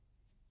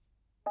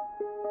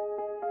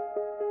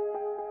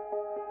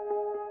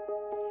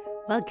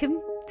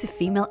Welcome to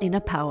Female Inner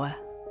Power,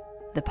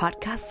 the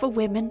podcast for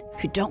women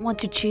who don't want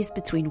to choose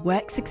between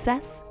work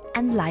success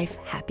and life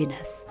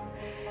happiness.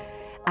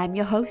 I'm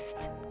your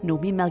host,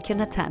 Nomi Melchior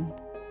Natan,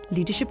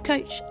 leadership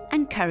coach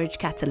and courage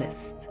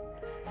catalyst.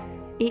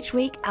 Each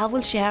week, I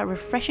will share a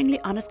refreshingly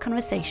honest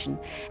conversation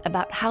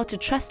about how to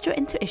trust your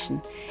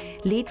intuition,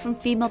 lead from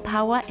female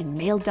power in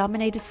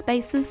male-dominated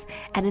spaces,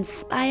 and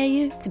inspire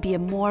you to be a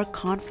more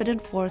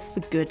confident force for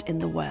good in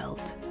the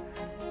world.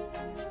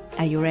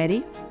 Are you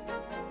ready?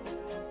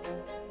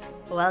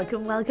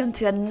 Welcome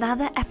to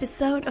another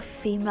episode of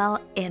Female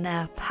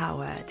Inner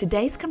Power.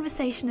 Today's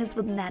conversation is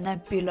with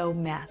Nanna Bülow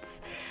Merz.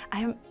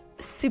 I'm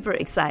super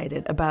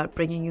excited about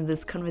bringing you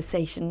this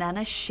conversation.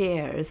 Nanna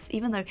shares,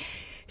 even though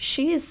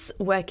she is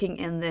working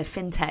in the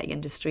fintech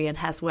industry and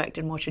has worked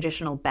in more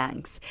traditional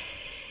banks,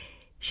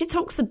 she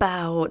talks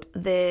about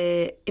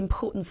the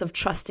importance of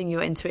trusting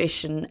your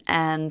intuition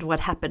and what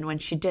happened when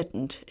she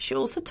didn't. She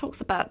also talks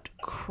about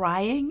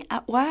crying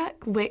at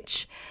work,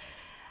 which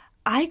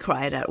I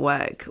cried at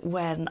work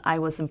when I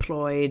was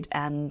employed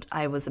and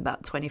I was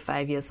about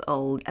 25 years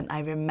old, and I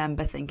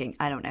remember thinking,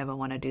 I don't ever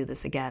want to do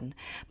this again.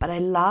 But I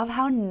love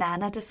how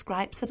Nanna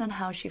describes it and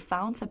how she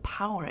found her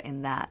power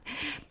in that.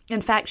 In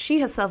fact,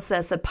 she herself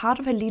says that part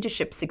of her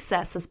leadership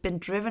success has been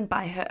driven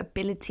by her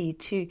ability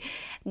to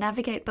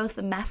navigate both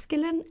the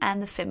masculine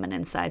and the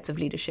feminine sides of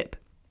leadership.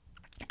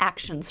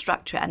 Action,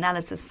 structure,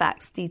 analysis,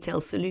 facts,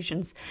 details,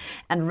 solutions,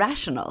 and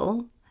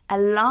rational,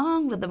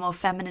 along with the more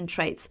feminine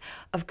traits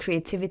of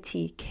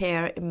creativity,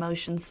 care,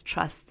 emotions,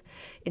 trust,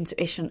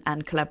 intuition,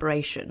 and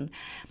collaboration.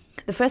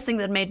 The first thing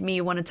that made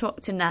me want to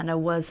talk to Nanna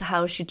was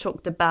how she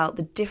talked about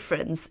the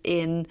difference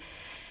in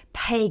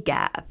pay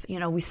gap. You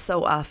know, we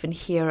so often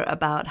hear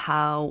about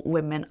how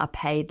women are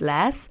paid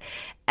less.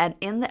 And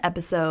in the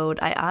episode,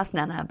 I asked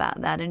Nanna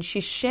about that, and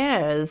she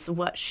shares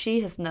what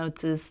she has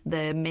noticed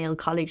the male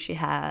colleagues she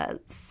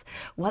has,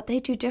 what they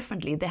do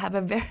differently. They have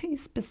a very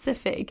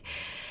specific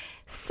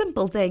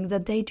simple thing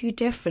that they do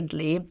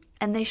differently,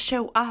 and they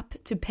show up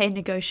to pay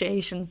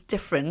negotiations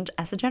different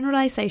as a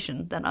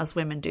generalization than us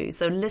women do.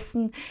 So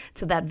listen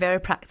to that very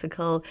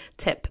practical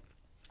tip.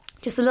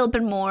 Just a little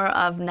bit more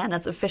of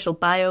Nanna's official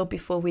bio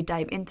before we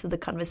dive into the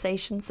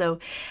conversation. So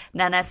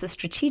Nanna is a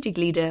strategic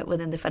leader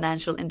within the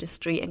financial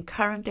industry and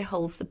currently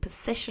holds the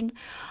position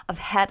of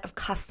head of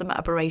customer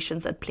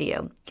operations at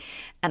Pleo,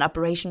 an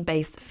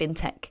operation-based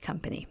fintech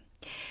company.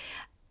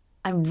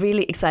 I'm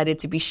really excited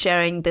to be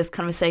sharing this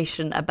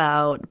conversation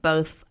about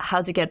both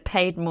how to get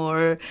paid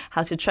more,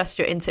 how to trust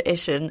your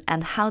intuition,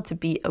 and how to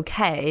be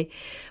okay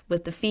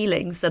with the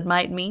feelings that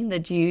might mean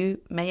that you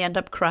may end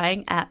up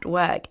crying at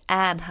work,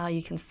 and how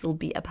you can still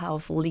be a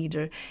powerful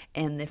leader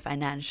in the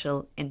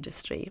financial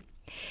industry.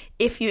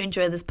 If you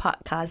enjoy this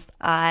podcast,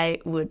 I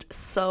would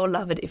so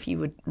love it if you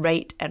would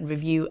rate and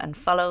review and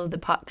follow the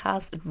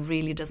podcast. It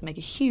really does make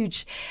a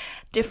huge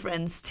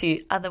difference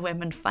to other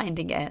women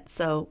finding it.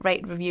 So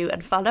rate, review,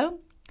 and follow.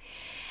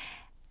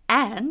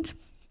 And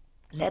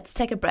let's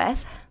take a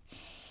breath.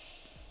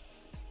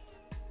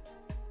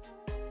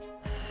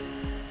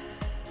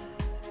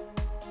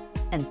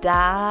 And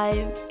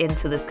dive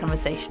into this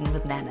conversation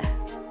with Nanna.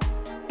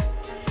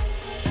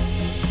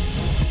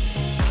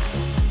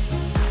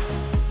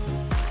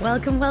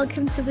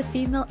 Welcome to the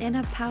Female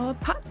Inner Power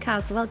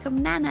podcast.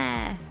 Welcome,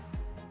 Nanna.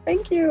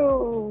 Thank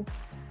you.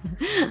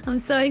 I'm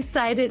so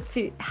excited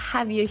to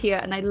have you here,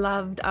 and I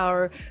loved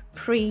our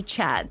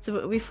pre-chat.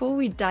 So before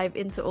we dive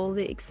into all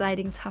the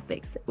exciting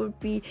topics, it would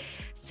be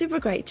super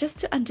great just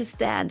to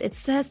understand. It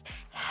says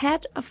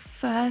head of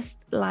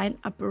first line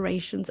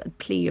operations at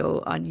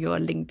Pleo on your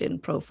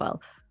LinkedIn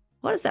profile.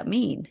 What does that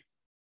mean?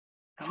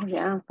 Oh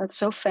yeah, that's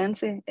so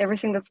fancy.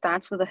 Everything that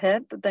starts with a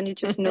head, then you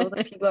just know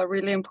that people are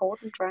really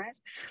important, right?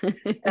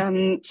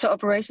 So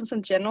operations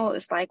in general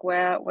is like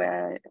where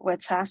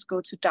tasks go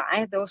to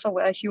die. Those are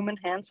where human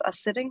hands are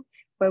sitting,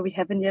 where we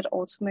haven't yet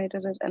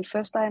automated it. And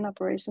first line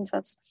operations,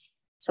 that's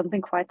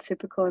something quite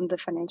typical in the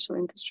financial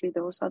industry.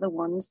 Those are the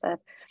ones that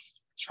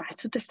try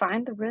to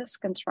define the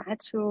risk and try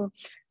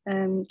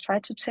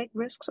to take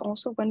risks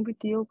also when we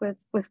deal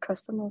with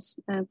customers.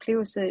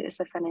 Pleo is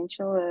a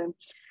financial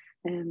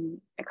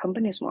a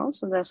company as well,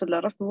 so there's a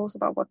lot of rules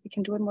about what we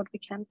can do and what we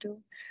can't do.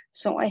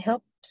 So I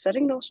help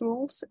setting those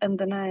rules, and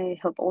then I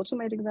help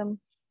automating them.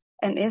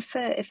 And if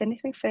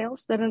anything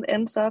fails, then it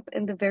ends up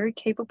in the very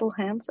capable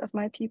hands of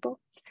my people,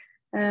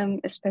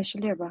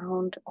 especially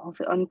around all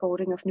the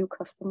onboarding of new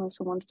customers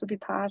who wants to be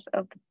part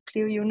of the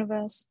Pleo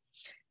universe,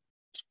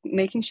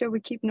 making sure we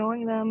keep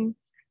knowing them,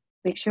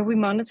 make sure we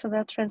monitor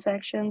their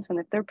transactions, and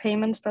if their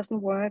payments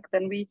doesn't work,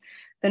 then we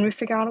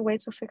figure out a way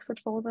to fix it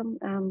for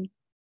them.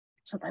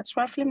 So that's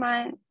roughly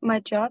my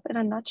job in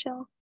a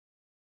nutshell.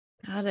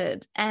 Got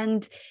it.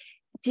 And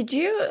did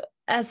you,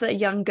 as a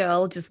young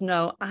girl, just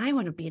know, I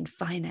want to be in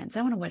finance?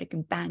 I want to work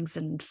in banks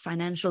and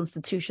financial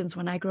institutions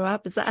when I grow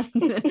up. Is that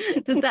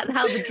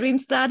how the dream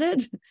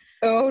started?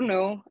 Oh,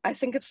 no. I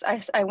think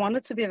I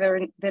wanted to be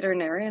a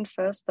veterinarian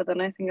first, but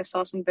then I think I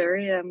saw some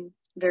very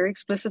very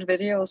explicit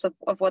videos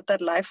of what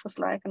that life was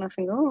like. And I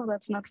think, oh,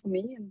 that's not for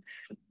me. And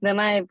then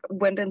I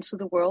went into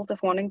the world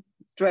of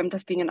dreamt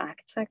of being an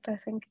architect, I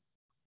think.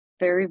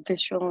 Very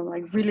visual, and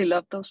I really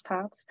loved those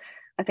paths.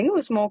 I think it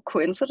was more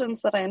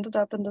coincidence that I ended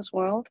up in this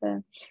world.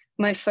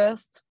 My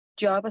first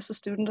job as a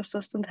student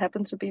assistant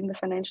happened to be in the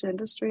financial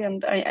industry,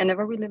 and I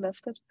never really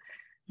left it.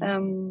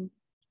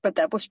 But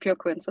that was pure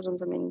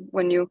coincidence. I mean,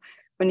 when you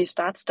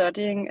start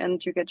studying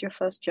and you get your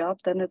first job,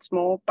 then it's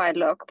more by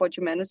luck what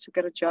you manage to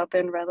get a job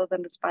in rather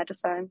than it's by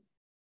design.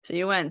 So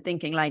you weren't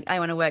thinking like, I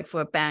want to work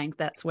for a bank,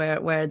 that's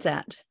where it's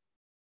at?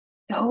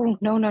 No.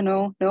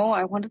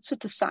 I wanted to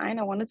design.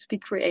 I wanted to be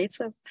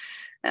creative.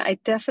 I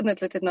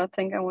definitely did not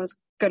think I was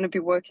going to be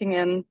working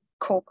in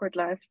corporate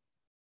life.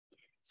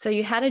 So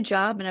you had a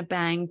job in a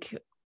bank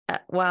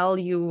while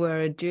you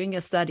were doing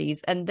your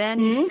studies, and then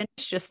you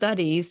finished your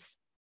studies,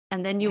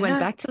 and then you went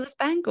back to this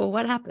bank, or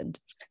what happened?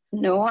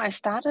 No, I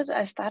started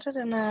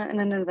in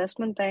an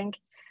investment bank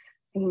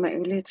in my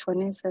early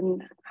 20s,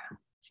 and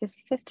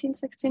 15,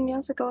 16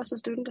 years ago as a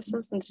student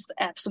assistant. Just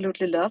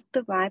absolutely loved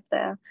the vibe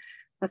there.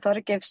 I thought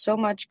it gave so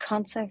much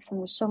context and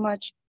there was so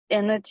much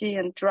energy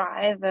and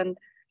drive, and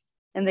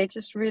they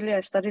just really,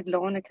 I studied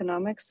law and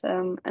economics,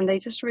 and they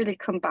just really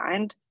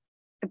combined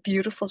a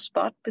beautiful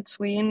spot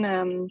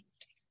between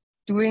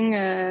doing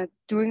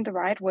the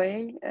right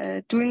way,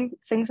 doing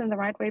things in the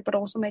right way, but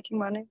also making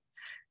money.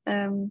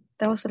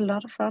 That was a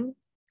lot of fun.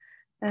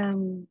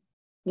 And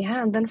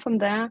then from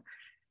there, I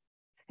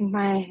think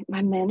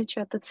my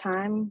manager at the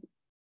time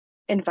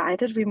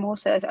invited me more.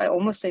 So I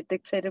almost say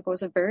dictated. It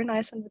was a very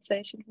nice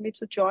invitation for me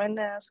to join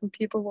there. Some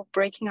people were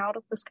breaking out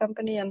of this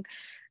company and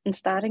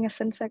starting a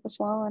fintech as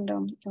well, and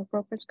a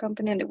brokerage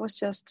company. And it was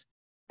just,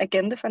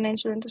 again, the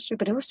financial industry,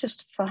 but it was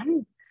just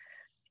fun.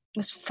 It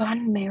was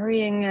fun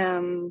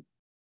marrying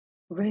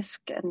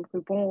risk and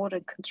reward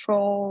and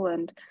control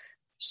and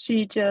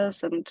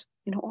procedures, and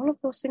all of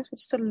those things were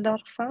just a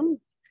lot of fun.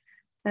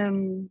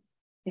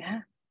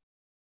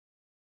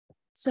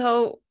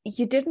 So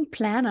you didn't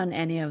plan on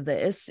any of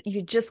this.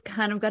 You just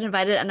kind of got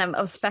invited. And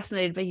I was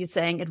fascinated by you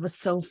saying it was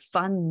so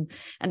fun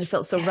and it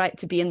felt so right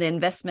to be in the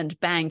investment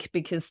bank,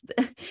 because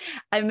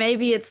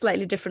maybe it's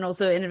slightly different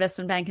also in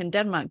investment bank in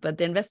Denmark, but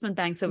the investment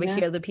banks over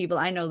here, the people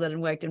I know that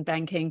worked in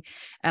banking,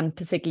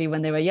 particularly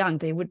when they were young,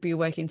 they would be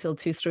working till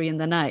 2, 3 in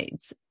the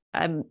night.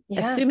 I'm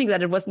assuming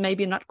that it was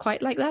maybe not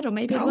quite like that, or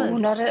maybe it was.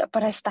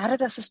 But I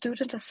started as a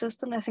student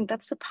assistant. I think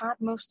that's the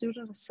part most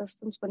student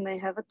assistants, when they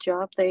have a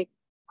job, they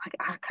like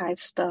archive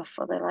stuff,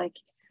 or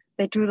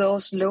they do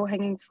those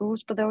low-hanging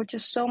fruits, but there was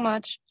just so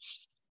much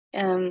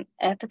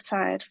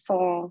appetite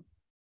for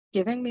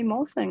giving me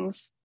more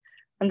things.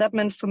 And that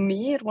meant for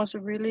me, it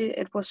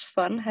was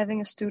fun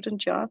having a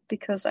student job,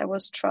 because I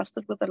was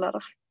trusted with a lot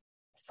of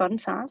fun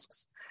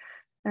tasks.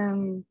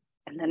 And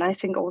then I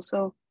think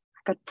also I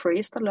got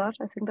praised a lot.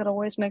 I think that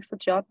always makes the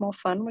job more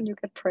fun when you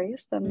get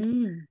praised,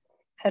 and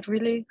had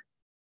really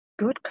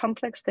good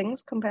complex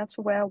things compared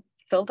to where I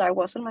felt I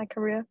was in my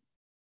career.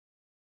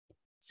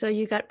 So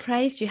you got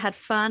praised, you had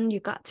fun, you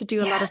got to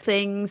do a lot of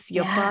things.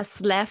 Your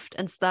boss left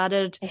and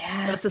started.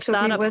 There was a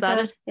startup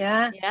started.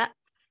 Yeah.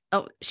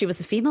 Oh, she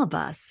was a female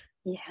boss.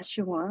 Yeah,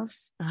 she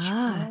was.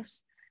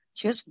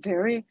 She was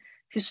very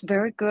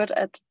good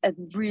at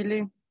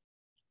really,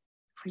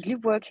 really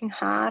working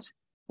hard,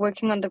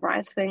 working on the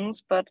right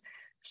things, but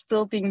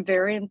still being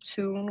very in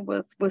tune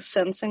with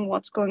sensing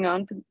what's going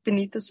on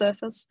beneath the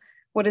surface.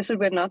 What is it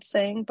we're not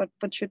saying,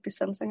 but should be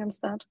sensing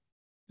instead.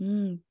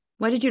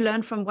 What did you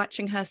learn from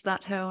watching her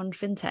start her own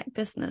fintech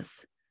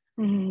business?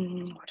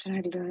 What did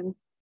I learn?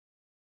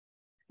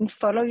 And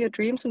follow your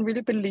dreams and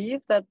really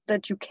believe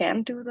that you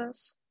can do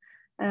this.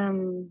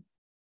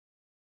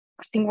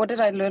 I think what did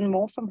I learn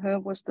more from her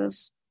was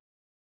this.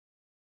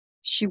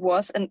 She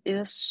was and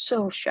is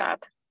so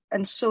sharp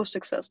and so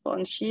successful.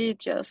 And she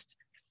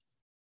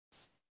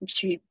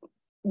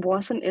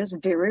was and is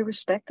very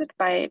respected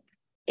by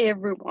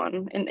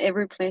everyone in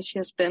every place she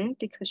has been,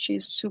 because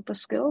she's super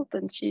skilled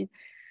and she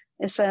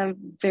is a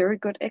very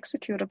good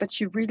executor. But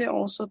she really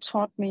also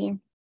taught me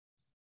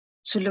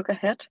to look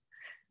ahead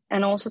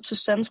and also to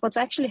sense what's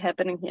actually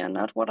happening here.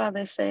 Not what are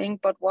they saying,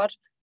 but what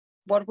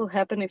will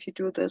happen if you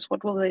do this?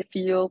 What will they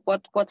feel?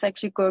 What's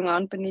actually going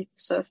on beneath the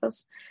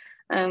surface?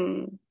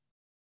 And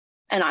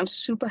I'm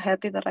super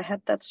happy that I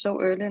had that so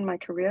early in my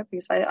career,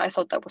 because I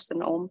thought that was the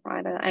norm,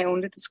 right? I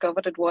only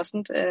discovered it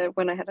wasn't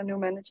when I had a new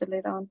manager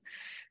later on.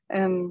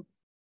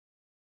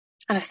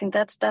 And I think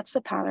that's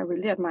the part I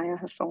really admire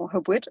her for. Her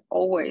wit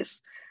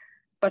always,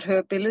 but her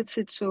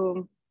ability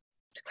to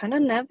kind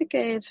of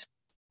navigate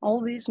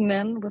all these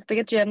men with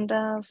big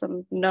agendas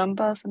and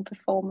numbers and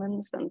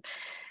performance and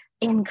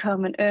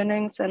income and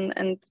earnings.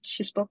 And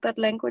she spoke that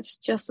language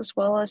just as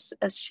well as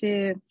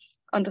she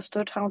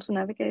understood how to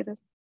navigate it.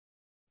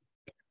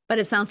 But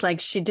it sounds like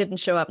she didn't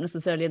show up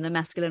necessarily in the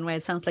masculine way.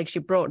 It sounds like she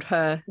brought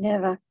her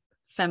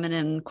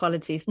feminine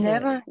qualities to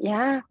it.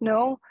 Yeah,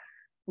 no.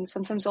 And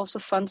sometimes also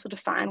fun to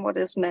define what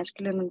is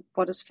masculine and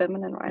what is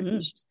feminine,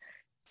 right?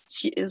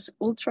 She is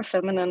ultra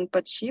feminine,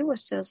 but she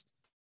was just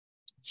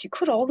she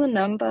could all the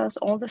numbers,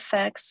 all the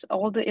facts,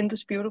 all the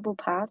indisputable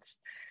parts,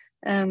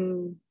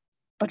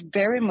 but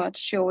very much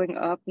showing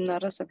up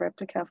not as a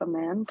replica of a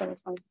man, but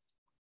as like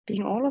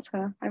being all of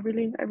her. I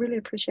really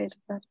appreciated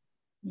that.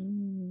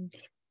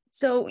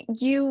 So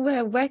you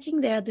were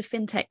working there at the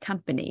fintech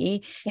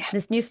company,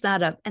 this new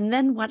startup, and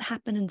then what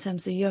happened in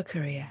terms of your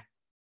career?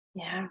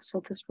 Yeah,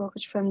 so this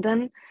brokerage firm.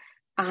 Then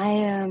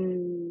I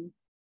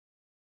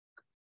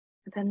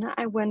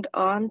went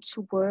on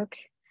to work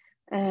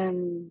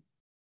in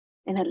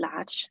a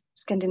large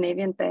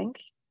Scandinavian bank,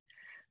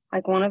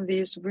 like one of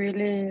these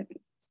really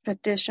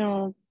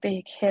traditional,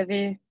 big,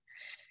 heavy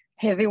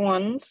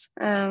ones,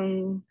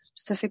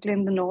 specifically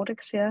in the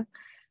Nordics here.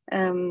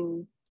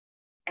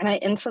 And I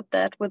entered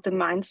that with the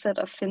mindset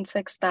of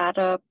fintech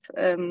startup,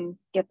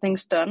 get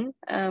things done,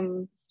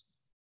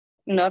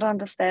 not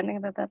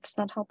understanding that that's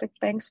not how big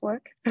banks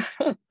work.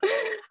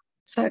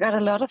 So I got a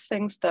lot of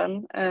things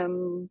done,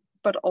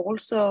 but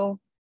also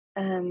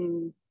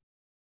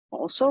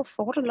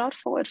fought a lot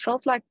for it.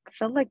 Felt like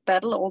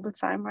battle all the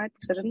time, right?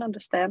 Because I didn't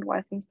understand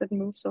why things didn't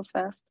move so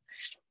fast.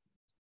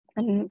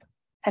 And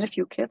had a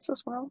few kids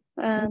as well,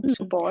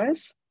 2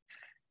 boys.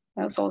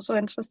 That was also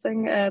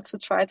interesting to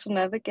try to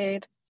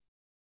navigate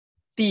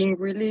being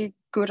really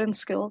good and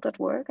skilled at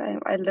work.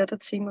 I led a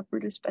team of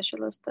really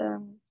specialists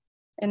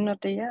in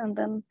Nordea, and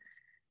then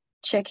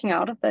checking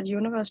out of that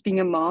universe, being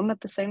a mom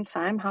at the same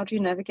time. How do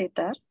you navigate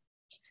that?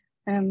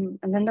 And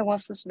then there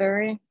was this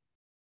very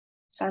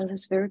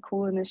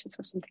cool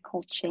initiative, something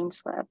called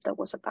Change Lab, that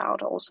was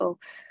about also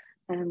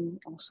in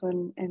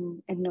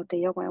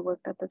Nordea, where I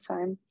worked at the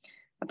time,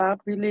 about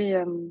really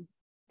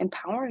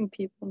empowering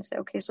people and say,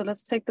 okay, so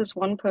let's take this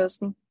one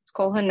person, let's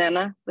call her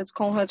Nana, let's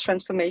call her a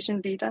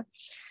transformation leader,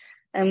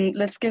 and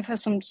let's give her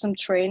some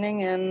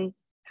training in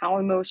how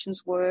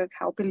emotions work,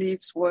 how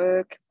beliefs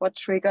work, what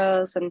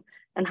triggers, and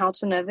how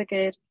to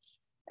navigate.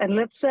 And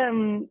let's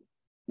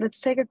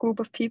take a group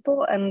of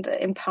people and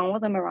empower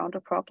them around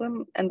a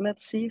problem, and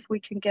let's see if we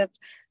can get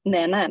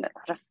Nana and a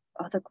lot of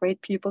other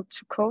great people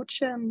to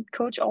coach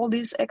all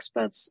these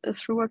experts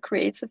through a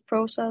creative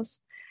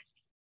process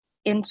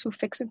into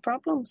fixing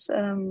problems.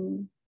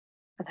 And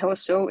that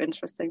was so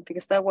interesting,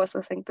 because that was,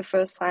 I think, the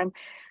first time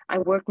I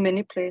worked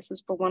many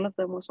places, but one of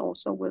them was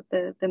also with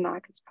the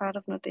markets part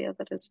of Nordea,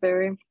 that is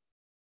very,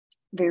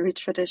 very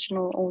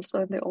traditional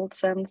also in the old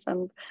sense.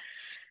 And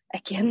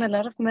again, a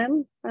lot of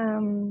men.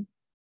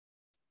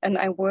 And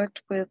I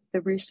worked with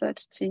the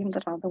research team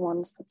that are the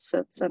ones that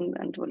sits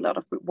and do a lot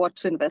of what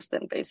to invest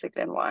in,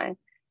 basically, and why.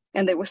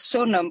 And they were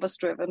so numbers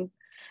driven.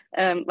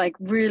 Like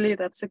really,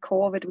 that's the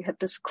core of it. We had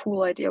this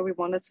cool idea we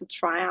wanted to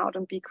try out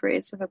and be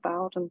creative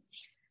about.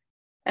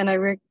 And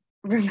I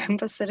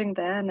remember sitting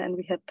there, and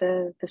we had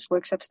this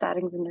workshop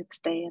starting the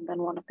next day. And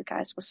then one of the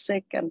guys was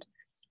sick. And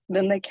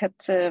then they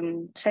kept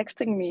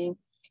texting me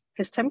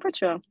his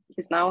temperature.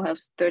 He now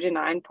has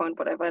 39 point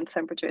whatever, and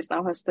temperature is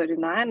now has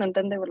 39. And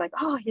then they were like,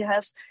 oh, he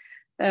has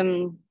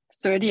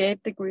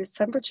 38 degrees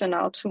temperature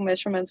now, 2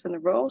 measurements in a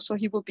row, so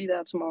he will be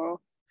there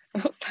tomorrow. I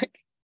was like,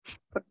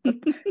 but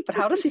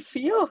how does he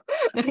feel?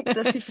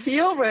 Does he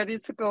feel ready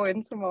to go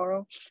in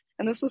tomorrow?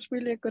 And this was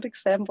really a good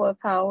example of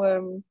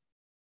how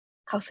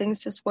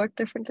things just work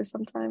differently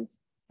sometimes.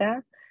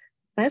 Yeah.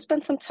 And I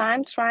spent some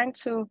time trying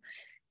to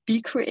be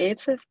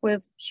creative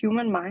with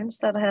human minds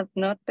that have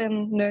not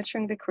been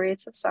nurturing the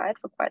creative side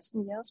for quite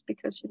some years,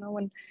 because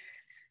when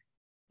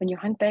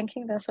you're in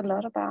banking, there's a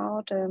lot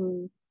about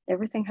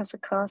everything has a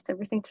cost,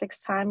 everything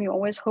takes time, you're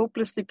always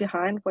hopelessly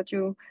behind what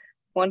you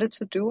wanted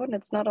to do, and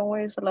it's not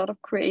always a lot of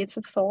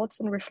creative thoughts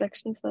and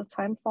reflections there's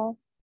time for.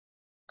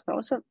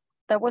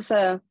 That was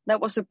a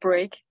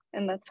break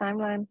in that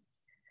timeline.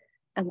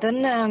 And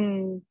then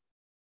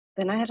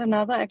I had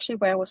another, actually,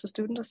 where I was a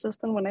student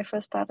assistant when I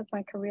first started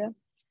my career.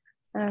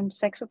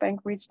 Saxo Bank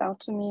reached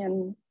out to me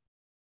and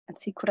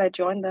see could I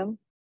join them,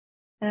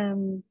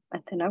 and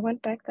then I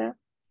went back there.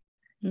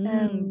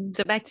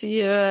 So back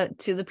to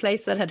the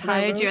place that had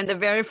hired you in the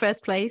very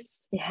first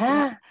place.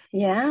 Yeah.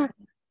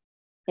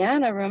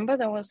 And I remember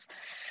there was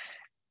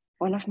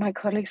one of my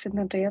colleagues in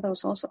Nordea that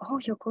was also, oh,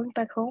 you're going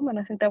back home, and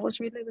I think that was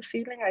really the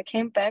feeling. I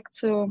came back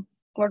to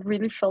what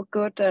really felt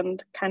good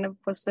and kind of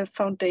was the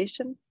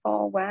foundation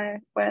for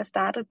where I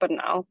started, but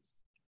now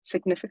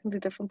significantly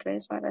different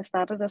place, right? I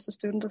started as a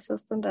student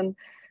assistant, and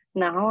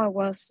now I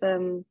was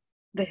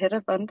the head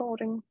of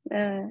onboarding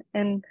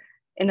in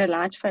a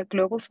large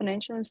global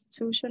financial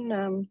institution.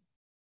 I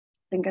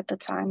think at the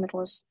time it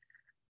was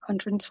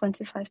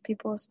 125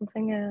 people or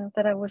something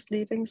that I was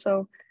leading,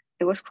 so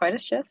it was quite a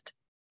shift.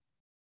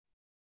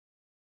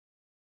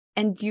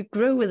 And you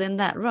grew within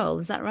that role,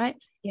 is that right?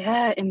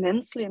 Yeah,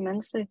 immensely. I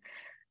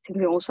think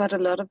we also had a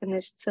lot of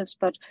initiatives,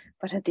 but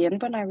at the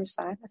end when I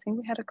resigned, I think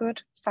we had a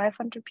good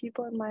 500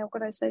 people in my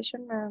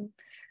organization,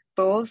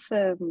 both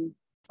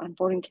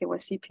onboarding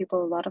KYC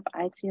people, a lot of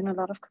IT, and a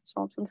lot of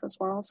consultants as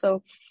well.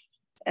 So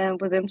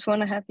within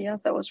 2.5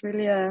 years, that was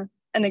really an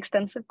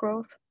extensive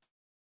growth.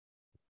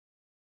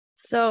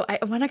 So I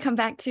want to come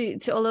back to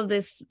all of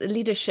this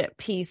leadership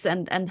piece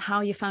and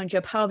how you found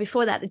your power.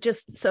 Before that,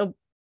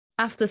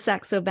 after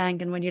Saxo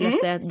Bank and when you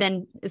left there,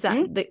 then is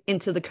that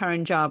into the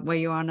current job where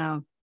you are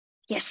now?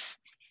 Yes.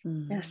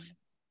 Yes.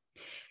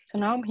 So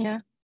now I'm here.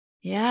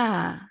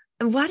 Yeah.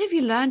 And what have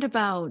you learned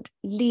about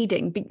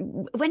leading?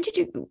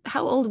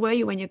 How old were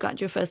you when you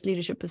got your first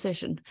leadership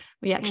position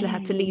where you actually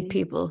had to lead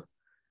people?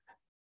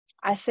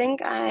 I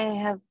think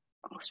I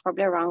was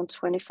probably around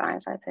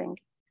 25, I think.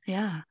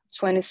 Yeah.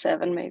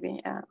 27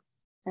 maybe, yeah.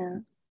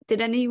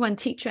 Did anyone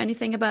teach you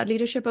anything about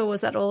leadership, or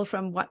was that all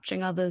from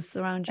watching others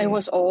around you? It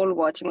was all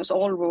watching, it was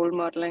all role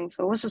modeling.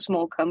 So it was a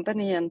small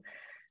company and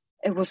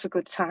it was a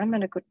good time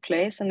and a good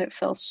place, and it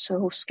felt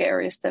so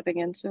scary stepping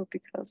into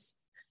because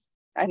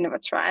I never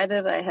tried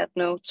it. I had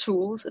no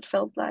tools, it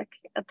felt like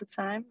at the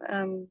time,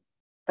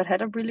 but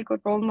had a really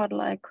good role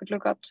model I could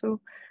look up to.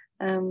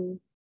 That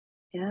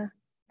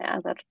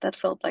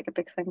felt like a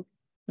big thing.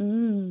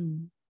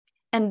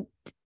 And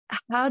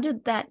how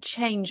did that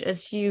change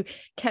as you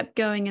kept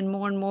going and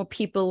more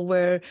people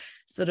were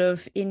sort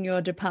of in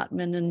your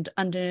department and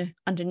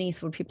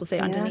underneath, what people say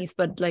underneath,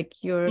 but like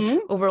your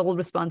overall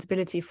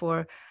responsibility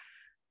for,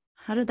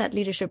 how did that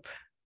leadership?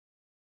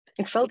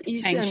 It felt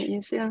easier and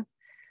easier.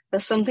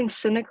 There's something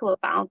cynical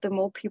about the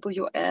more people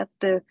you add,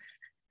 the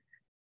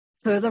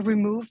further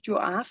removed you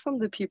are from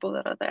the people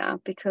that are there,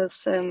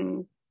 because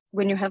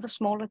when you have a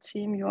smaller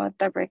team, you are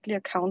directly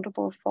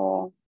accountable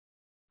for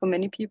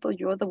many people.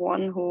 You're the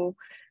one who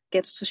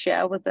gets to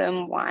share with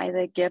them why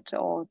they get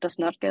or does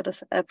not get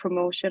a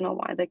promotion, or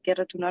why they get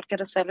or do not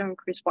get a salary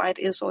increase, why it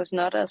is or is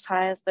not as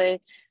high as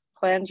they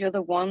planned. You're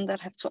the one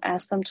that have to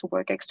ask them to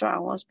work extra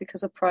hours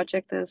because a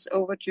project is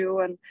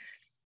overdue.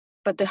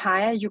 But the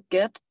higher you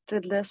get,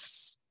 the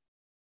less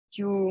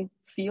you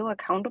feel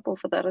accountable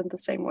for that in the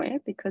same way,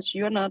 because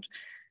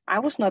I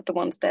was not the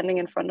one standing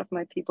in front of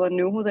my people. I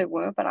knew who they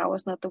were, but I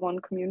was not the one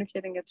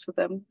communicating it to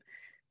them.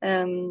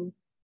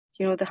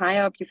 The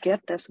higher up you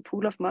get, there's a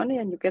pool of money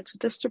and you get to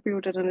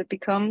distribute it, and it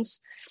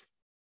becomes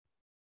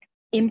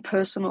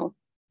impersonal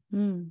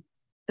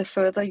the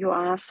further you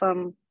are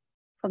from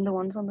the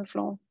ones on the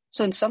floor.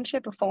 So in some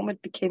shape or form,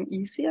 it became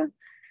easier.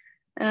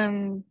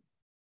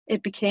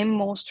 It became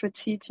more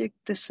strategic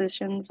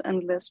decisions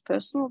and less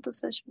personal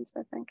decisions,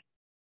 I think.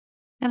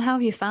 And how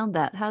have you found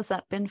that? How's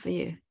that been for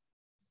you?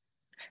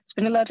 It's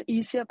been a lot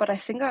easier, but I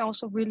think I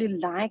also really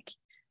like,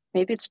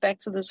 maybe it's back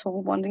to this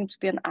whole wanting to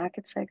be an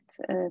architect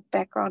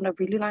background. I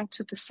really like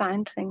to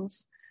design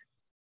things.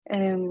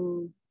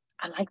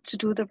 I like to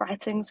do the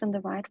right things in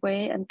the right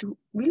way and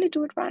really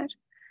do it right.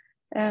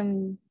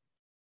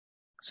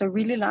 So I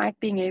really like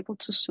being able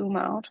to zoom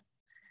out.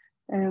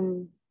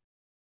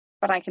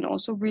 But I can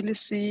also really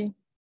see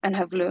and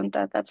have learned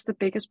that that's the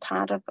biggest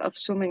part of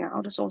zooming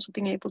out, is also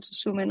being able to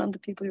zoom in on the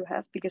people you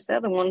have, because they're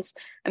the ones,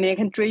 I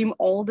can dream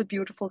all the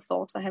beautiful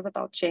thoughts I have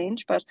about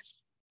change, but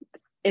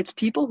it's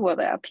people who are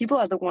there. People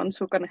are the ones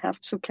who are going to have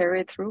to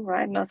carry it through,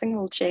 right? Nothing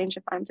will change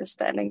if I'm just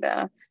standing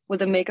there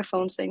with a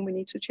megaphone saying we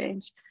need to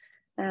change.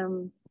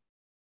 So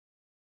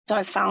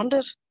I found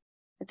it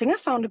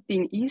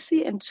being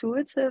easy,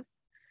 intuitive,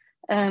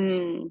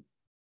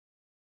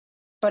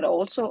 but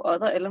also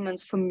other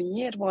elements. For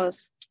me, it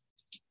was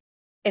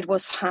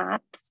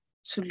hard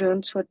to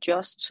learn to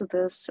adjust to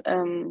this.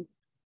 And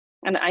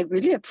I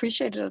really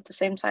appreciate it at the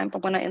same time.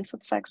 But when I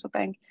entered Saxo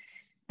Bank,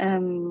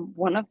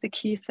 one of the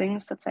key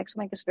things that Saxo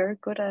Bank is very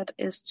good at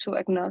is to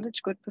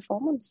acknowledge good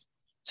performance,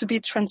 to be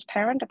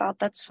transparent about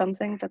that's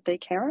something that they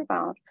care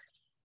about.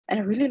 And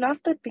I really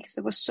loved it because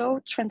it was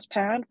so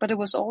transparent, but it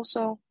was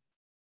also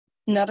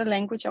not a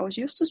language I was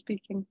used to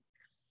speaking.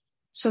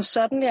 So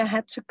suddenly I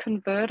had to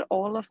convert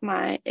all of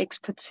my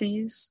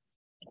expertise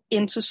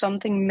into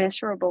something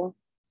measurable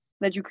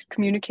that you could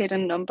communicate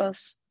in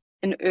numbers,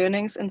 in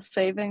earnings, in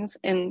savings,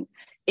 in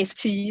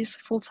FTEs,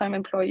 full-time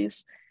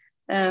employees.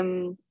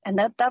 And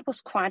that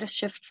was quite a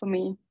shift for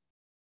me,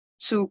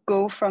 to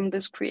go from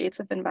this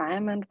creative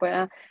environment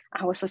where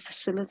I was a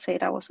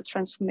facilitator, I was a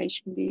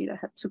transformation lead, I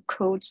had to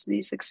coach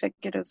these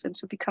executives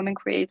into becoming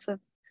creative,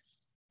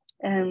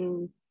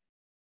 to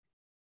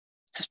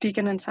speak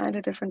an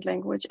entirely different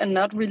language, and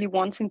not really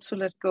wanting to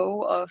let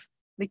go of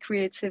the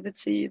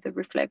creativity, the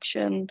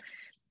reflection,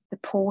 the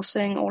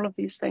pausing, all of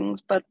these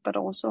things, but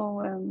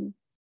also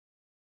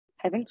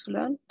having to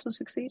learn to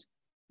succeed.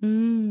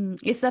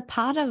 Is a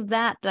part of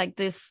that, like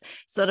this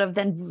sort of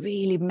then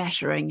really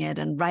measuring it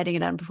and writing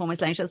it out in performance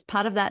language, is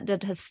part of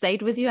that has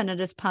stayed with you, and it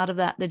is part of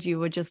that you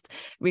were just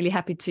really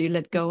happy to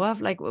let go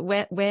of? Like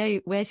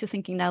where's your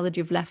thinking now that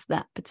you've left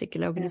that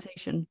particular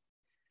organization?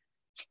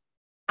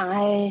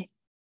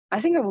 I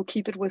think I will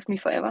keep it with me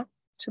forever,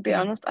 to be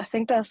honest. I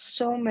think there's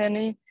so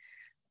many,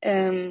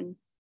 to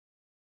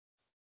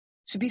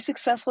be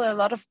successful, a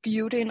lot of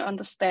beauty in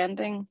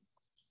understanding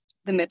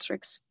the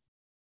metrics.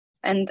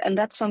 And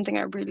that's something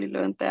I really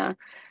learned there.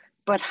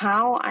 But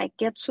how I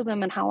get to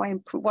them and how I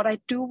improve, what I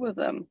do with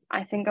them,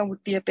 I think I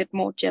would be a bit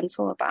more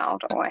gentle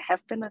about, or I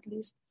have been at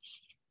least.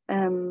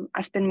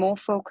 I've been more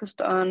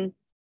focused on,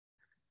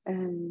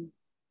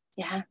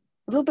 a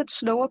little bit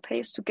slower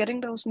pace to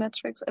getting those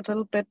metrics, a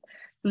little bit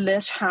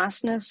less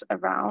harshness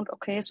around,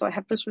 okay, so I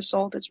have this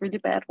result, it's really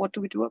bad, what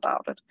do we do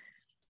about it?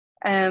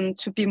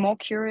 to be more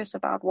curious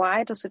about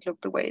why does it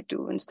look the way it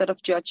do, instead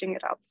of judging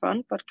it up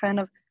front, but kind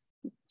of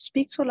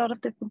speak to a lot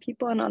of different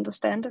people and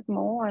understand it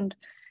more, and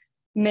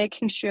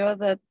making sure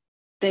that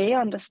they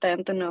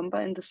understand the number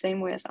in the same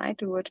way as I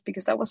do it,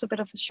 because that was a bit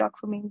of a shock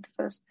for me at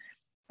first.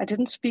 I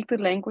didn't speak the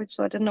language,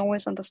 so I didn't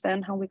always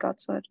understand how we got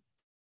to it.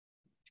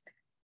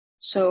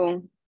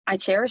 So I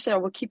cherish it. I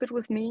will keep it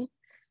with me,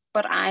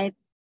 but I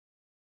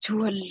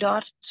do a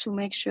lot to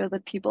make sure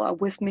that people are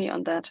with me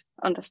on that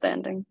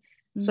understanding.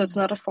 So it's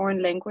not a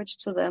foreign language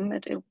to them.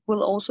 It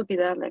will also be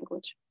their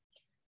language.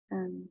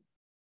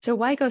 So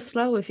why go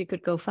slow if you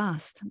could go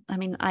fast? I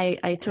mean,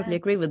 I totally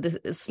agree with this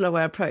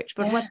slower approach,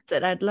 but what's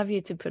it? I'd love you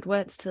to put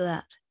words to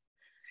that.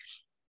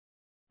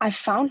 I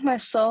found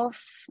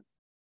myself,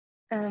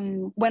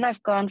 when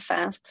I've gone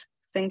fast,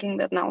 thinking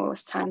that now it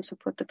was time to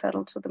put the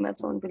pedal to the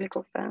metal and really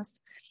go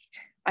fast,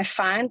 I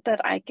find that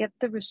I get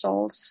the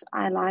results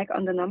I like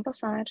on the number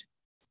side,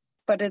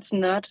 but it's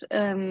not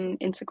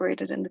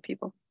integrated in the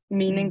people.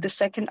 Meaning the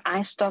second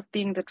I stop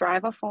being the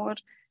driver for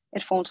it,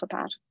 it falls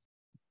apart.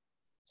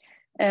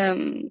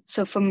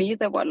 So for me,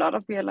 there were a lot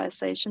of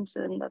realizations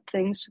in that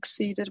things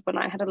succeeded when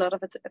I had a lot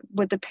of it.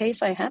 With the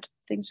pace I had,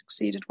 things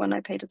succeeded when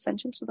I paid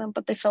attention to them,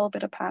 but they fell a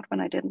bit apart when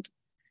I didn't.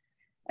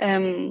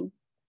 And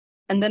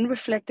then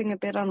reflecting a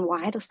bit on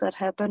why does that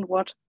happen?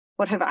 What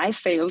have I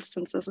failed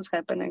since this is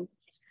happening?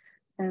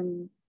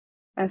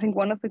 I think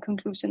one of the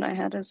conclusions I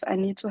had is I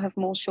need to have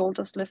more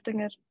shoulders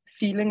lifting it,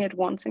 feeling it,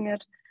 wanting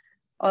it.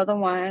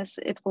 Otherwise,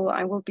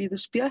 I will be the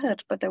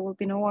spearhead, but there will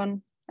be no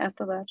one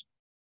after that.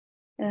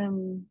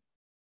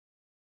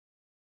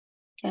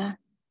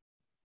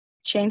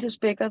 Change is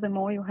bigger the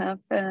more you have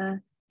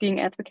being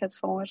advocates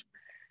for it.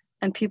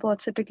 And people are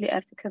typically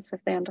advocates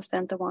if they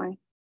understand the why.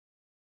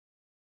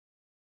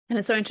 And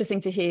it's so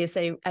interesting to hear you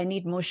say, I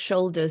need more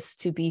shoulders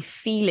to be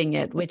feeling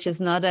it, which is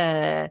not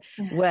a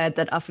word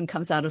that often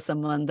comes out of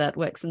someone that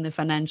works in the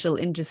financial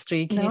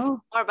industry. Can you say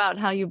more about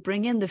how you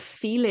bring in the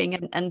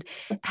feeling? And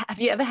have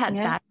you ever had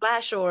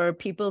backlash or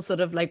people sort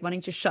of like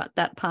wanting to shut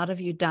that part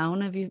of you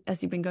down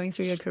as you've been going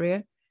through your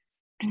career?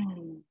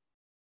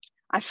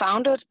 I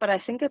found it, but I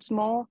think it's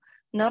more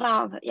not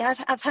out. Yeah,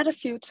 I've had a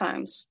few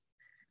times.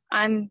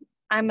 When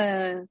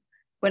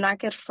I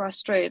get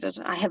frustrated,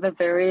 I have a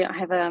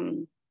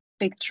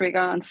big trigger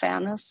on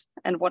fairness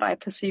and what I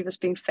perceive as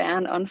being fair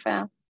and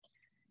unfair,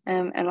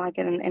 and I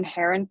get an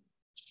inherent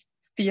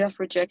fear of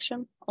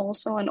rejection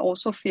also, and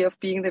also fear of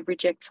being the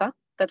rejecter.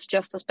 That's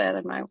just as bad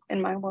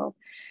in my world.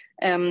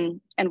 And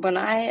when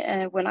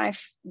I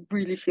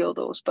really feel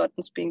those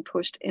buttons being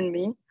pushed in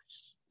me,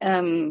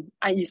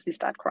 I easily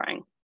start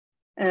crying,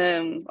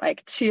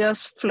 like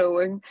tears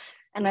flowing,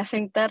 and I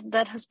think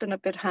that has been a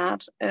bit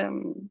hard.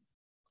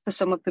 For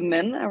some of the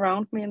men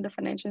around me in the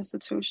financial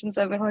institutions,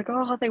 I've been like,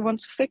 oh, they want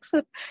to fix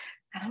it.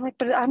 And I'm like,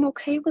 but I'm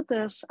okay with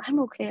this.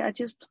 I'm okay.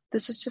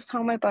 This is just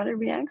how my body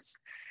reacts.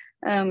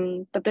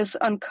 But there's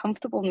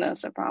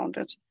uncomfortableness around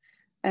it.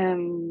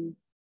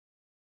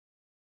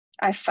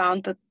 I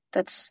found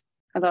that's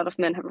a lot of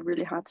men have a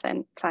really hard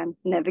time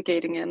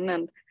navigating in.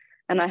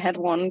 And I had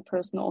one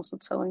person also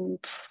telling me,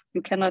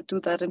 you cannot do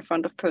that in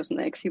front of person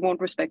X. He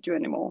won't respect you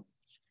anymore.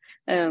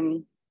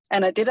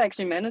 And I did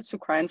actually manage to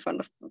cry in front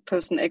of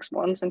person X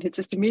once, and he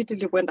just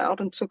immediately went out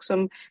and took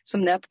some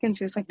napkins.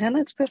 He was like, Nana,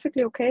 it's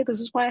perfectly okay.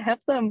 This is why I have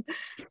them.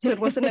 So it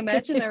was an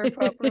imaginary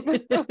problem.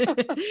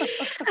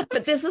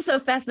 But this is so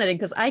fascinating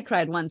because I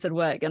cried once at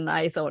work and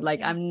I thought like,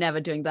 I'm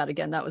never doing that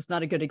again. That was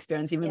not a good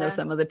experience, even though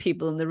some of the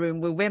people in the room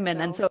were women.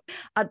 No. And so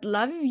I'd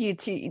love you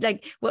to,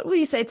 like, what would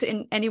you say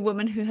to any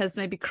woman who has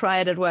maybe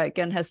cried at work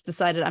and has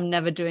decided I'm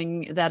never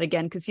doing that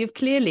again? Because you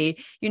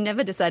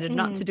never decided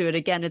not to do it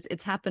again.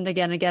 It's happened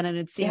again, and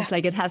it seems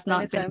like it has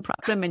not been a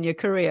problem in your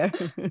career.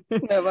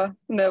 Never.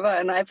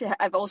 And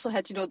I've also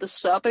had, the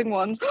sobbing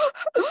ones.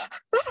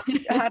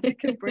 I hardly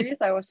can breathe.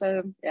 I was,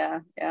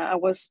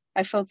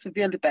 I felt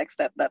severely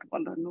backstabbed that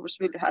one, and it was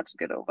really hard to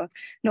get over.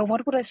 No,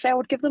 what would I say? I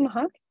would give them a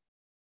hug,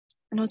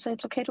 and I would say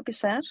it's okay to be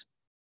sad.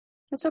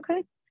 It's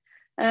okay,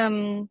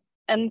 and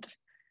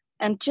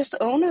just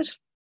own it.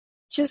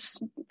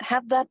 Just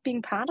have that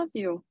being part of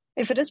you.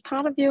 If it is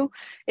part of you,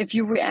 if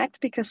you react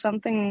because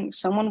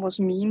someone was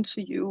mean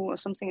to you or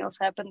something else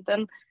happened,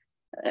 then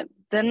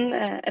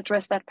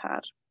address that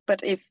part.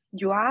 But if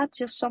you are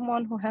just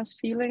someone who has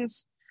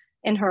feelings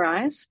in her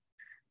eyes,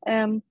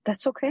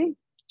 that's okay.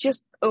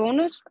 Just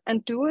own it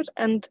and do it.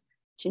 And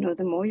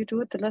the more you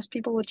do it, the less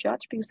people will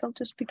judge because they'll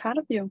just be part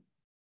of you.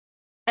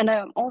 And I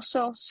am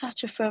also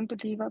such a firm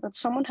believer that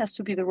someone has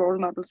to be the role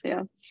models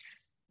here.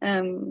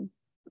 And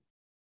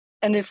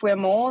if we're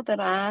more that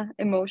are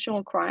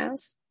emotional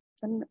criers,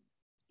 then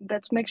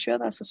let's make sure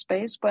there's a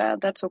space where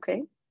that's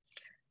okay.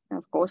 And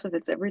of course, if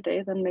it's every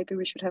day, then maybe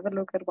we should have a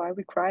look at why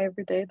we cry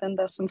every day. Then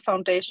there's some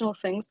foundational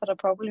things that are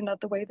probably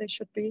not the way they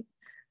should be.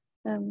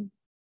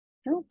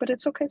 No, but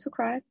it's okay to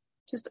cry.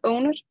 Just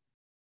own it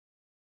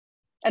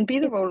and be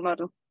the role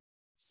model.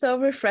 So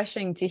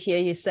refreshing to hear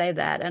you say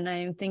that. And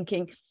I'm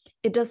thinking,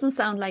 it doesn't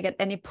sound like at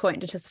any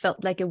point it has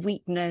felt like a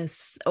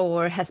weakness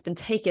or has been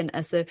taken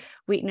as a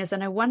weakness.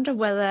 And I wonder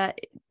whether,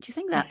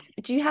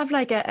 do you have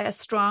like a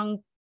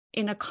strong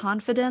inner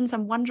confidence?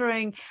 I'm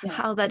wondering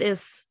how that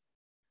is.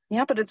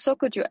 Yeah, but it's so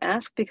good you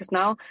ask, because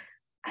now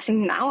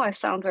I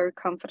sound very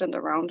confident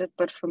around it.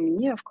 But for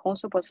me, of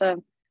course, it was for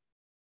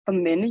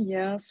many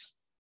years.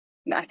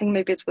 I think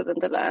maybe it's within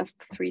the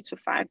last 3 to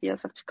 5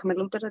 years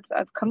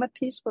I've come at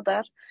peace with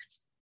that.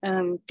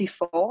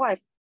 Before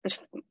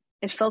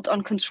it felt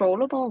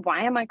uncontrollable.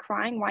 Why am I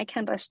crying? Why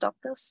can't I stop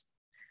this?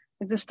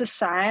 Like this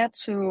desire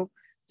to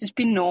just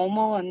be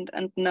normal and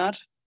not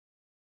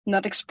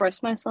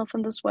express myself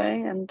in this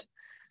way. And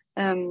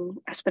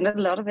I spent a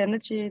lot of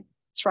energy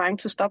trying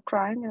to stop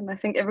crying. And I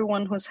think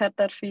everyone who's had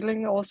that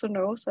feeling also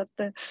knows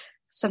that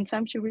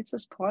sometimes you reach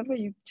this point where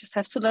you just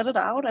have to let it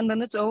out and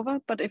then it's over.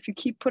 But if you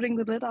keep putting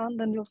the lid on,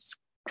 then you'll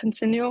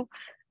continue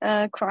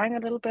crying a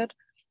little bit.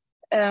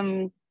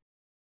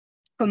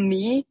 For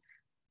me,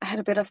 I had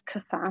a bit of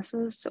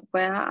catharsis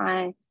where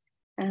I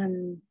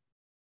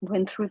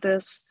went through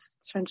this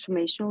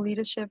transformational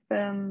leadership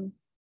in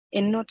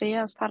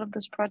Nordea as part of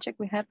this project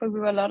we had, where we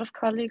were a lot of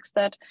colleagues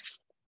that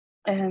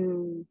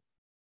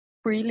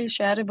freely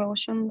shared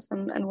emotions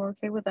and were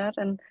okay with that.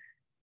 And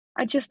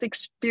I just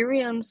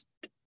experienced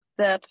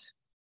that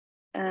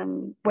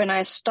when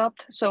I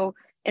stopped. So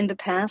in the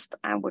past,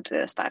 I would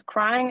start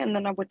crying and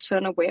then I would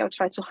turn away or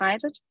try to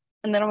hide it.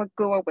 And then I would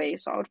go away.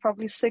 So I would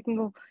probably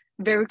signal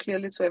very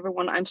clearly to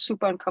everyone, I'm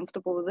super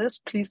uncomfortable with this.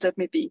 Please let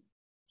me be.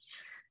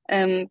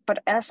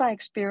 But as I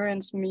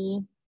experienced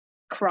me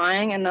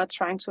crying and not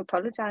trying to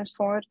apologize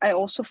for it, I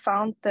also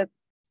found that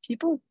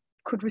people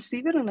could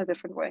receive it in a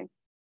different way.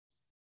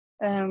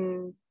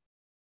 And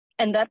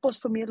that was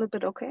for me a little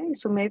bit okay.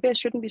 So maybe I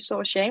shouldn't be so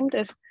ashamed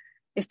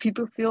if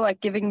people feel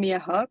like giving me a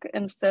hug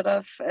instead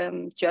of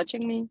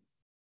judging me,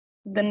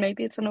 then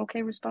maybe it's an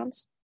okay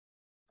response.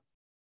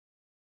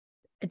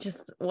 I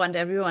just want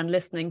everyone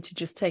listening to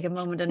just take a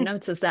moment and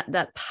notice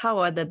that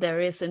power that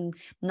there is in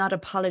not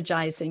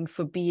apologizing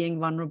for being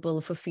vulnerable,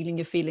 for feeling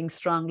your feelings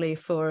strongly,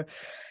 for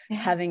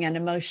having an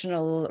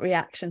emotional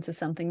reaction to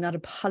something, not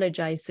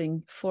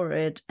apologizing for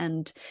it.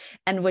 And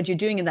what you're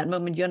doing in that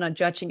moment, you're not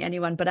judging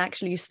anyone, but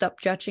actually you stop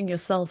judging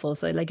yourself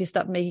also, like you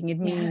stop making it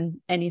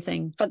mean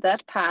anything. For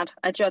that part,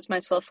 I judge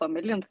myself for a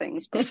million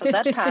things, but for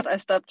that part, I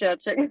stopped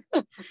judging.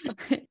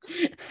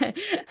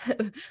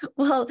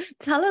 Well,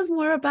 tell us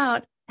more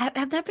about,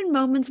 have there been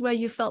moments where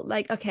you felt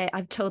like, okay,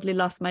 I've totally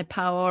lost my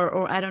power,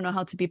 or I don't know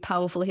how to be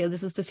powerful here?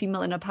 This is the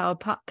Female Inner Power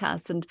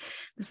podcast. And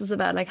this is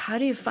about like, how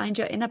do you find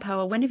your inner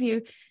power? When have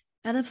you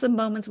had some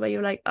moments where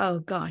you're like, oh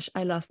gosh,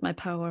 I lost my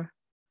power?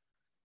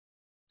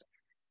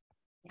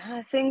 Yeah,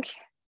 I think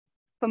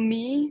for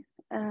me,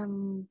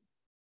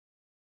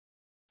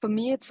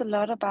 it's a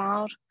lot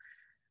about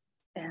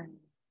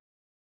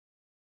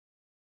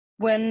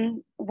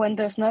when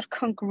there's not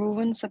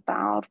congruence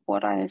about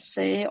what I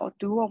say or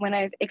do, or when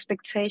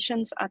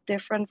expectations are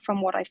different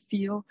from what I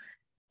feel,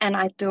 and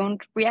I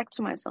don't react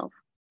to myself.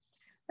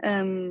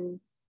 So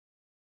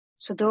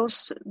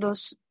those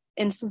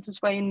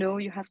instances where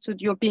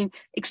you're being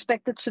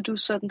expected to do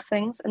certain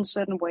things in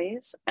certain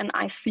ways, and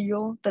I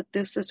feel that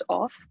this is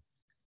off,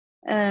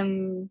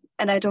 and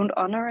I don't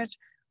honor it,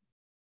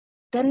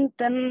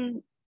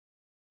 then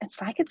it's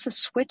like it's a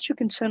switch you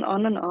can turn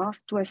on and off.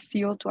 Do I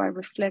feel? Do I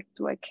reflect?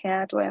 Do I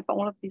care? Do I have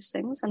all of these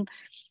things? And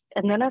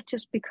then I've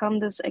just become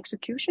this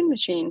execution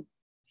machine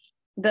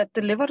that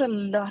delivered a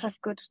lot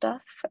of good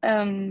stuff.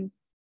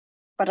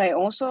 But I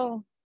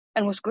also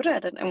was good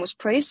at it and was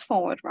praised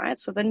for it, right?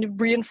 So then you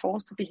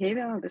reinforce the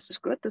behavior. This is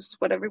good. This is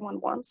what everyone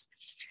wants.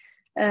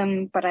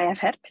 But I have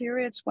had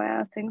periods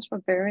where things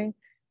were very,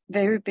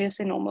 very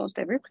busy in almost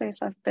every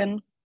place I've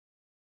been,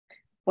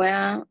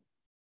 where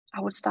I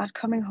would start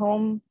coming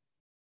home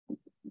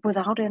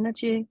without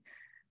energy,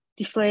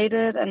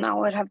 deflated, and I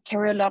would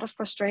carry a lot of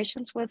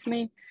frustrations with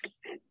me.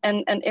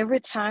 And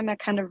every time I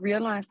kind of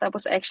realized that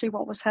was actually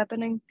what was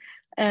happening,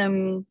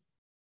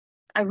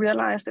 I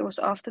realized it was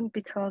often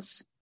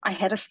because I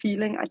had a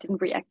feeling I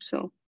didn't react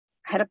to.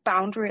 I had a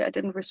boundary I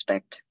didn't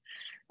respect.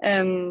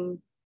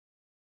 And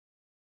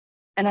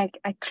I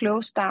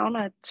closed down,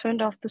 I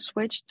turned off the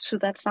switch to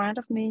that side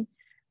of me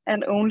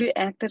and only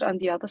acted on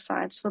the other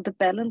side. So the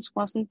balance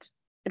wasn't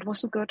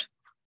good.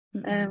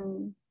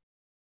 Mm-hmm.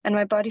 And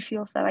my body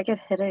feels that. I get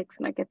headaches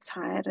and I get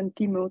tired and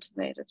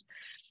demotivated,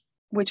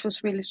 which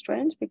was really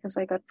strange because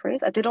I got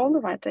praise. I did all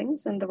the right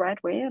things in the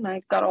right way and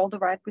I got all the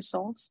right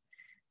results.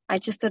 I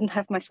just didn't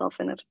have myself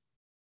in it.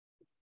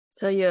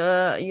 So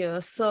your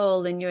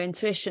soul and your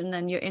intuition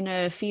and your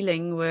inner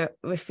feeling were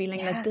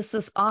feeling like this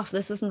is off,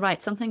 this isn't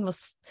right. Something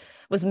was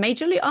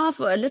majorly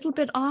off or a little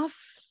bit off.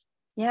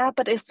 Yeah,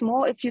 but it's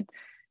more if you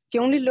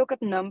only look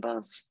at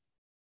numbers,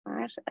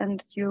 right?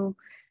 And you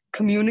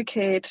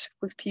communicate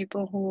with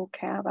people who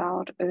care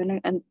about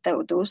earning, and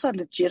those are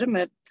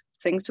legitimate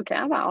things to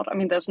care about. I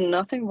mean, there's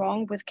nothing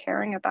wrong with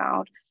caring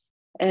about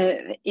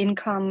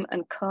income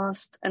and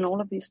cost and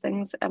all of these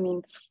things. I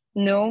mean,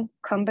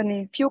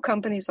 few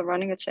companies are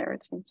running a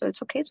charity, so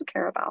it's okay to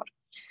care about.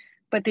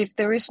 But if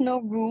there is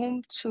no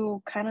room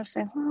to kind of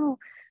say, oh,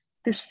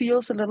 this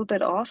feels a little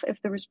bit off,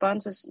 if the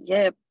response is,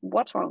 yeah,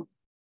 what's wrong?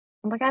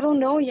 I'm like, I don't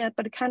know yet,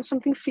 but it kind of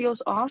something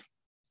feels off.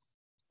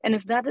 And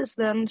if that is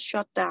then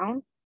shut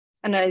down,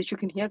 and as you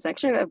can hear, it's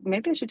actually,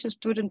 maybe I should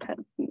just do it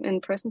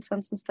in present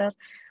tense instead.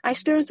 I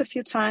experienced a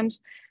few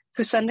times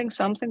presenting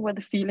something where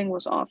the feeling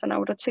was off, and I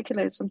would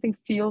articulate something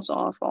feels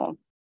off,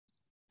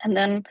 and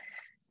then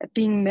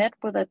being met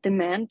with a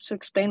demand to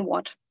explain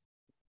what.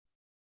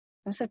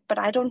 I said, but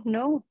I don't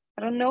know.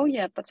 I don't know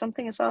yet, but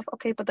something is off.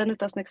 Okay, but then it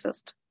doesn't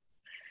exist.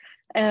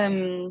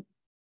 I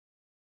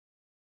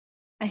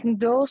think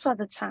those are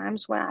the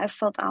times where I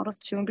felt out of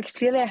tune, because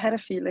clearly I had a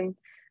feeling,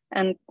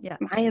 and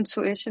my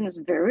intuition is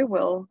very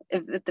well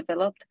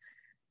developed.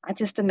 I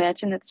just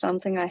imagine it's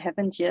something I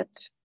haven't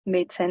yet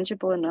made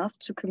tangible enough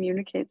to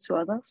communicate to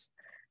others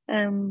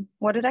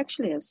what it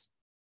actually is.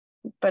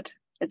 But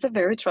it's a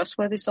very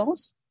trustworthy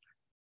source.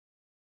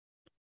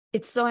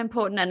 It's so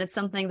important, and it's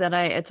something that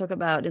I talk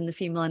about in the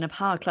Female Inner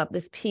Power Club,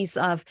 this piece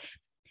of,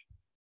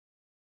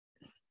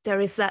 there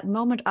is that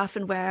moment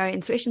often where our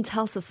intuition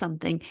tells us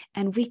something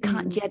and we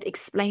can't yet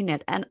explain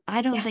it. And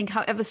I don't think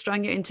however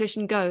strong your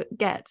intuition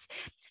gets,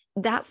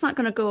 that's not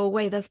going to go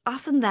away. There's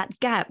often that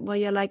gap where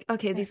you're like,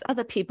 okay, these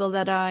other people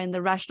that are in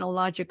the rational,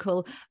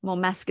 logical, more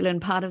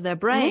masculine part of their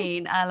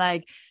brain are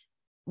like,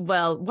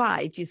 well,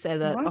 why do you say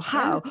that? What? Or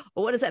how?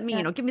 Or what does that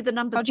mean? Or give me the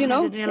numbers. How do you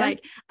know? And you're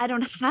like, I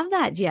don't have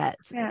that yet.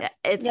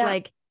 It's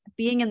like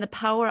being in the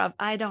power of,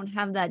 I don't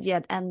have that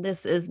yet, and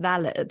this is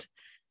valid.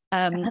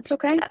 That's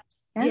okay.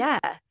 Yeah.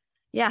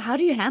 How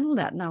do you handle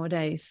that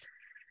nowadays?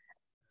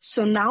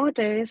 So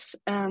nowadays,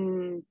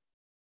 I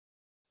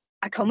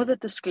come with a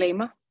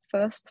disclaimer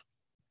first.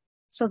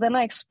 So then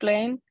I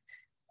explain,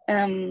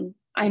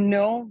 I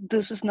know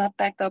this is not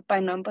backed up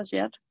by numbers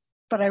yet,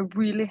 but I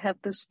really have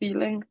this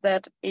feeling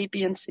that A,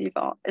 B, and C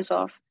is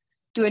off.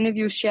 Do any of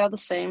you share the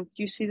same? Do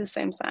you see the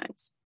same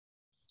signs?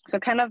 So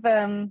kind of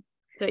so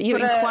you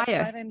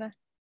inquire. And then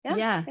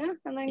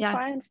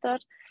inquire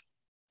instead.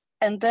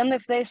 And then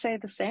if they say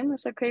the same,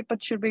 it's okay,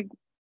 but should we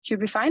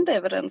find the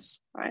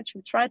evidence, right? Should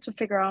we try to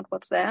figure out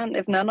what's there? And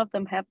if none of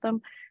them have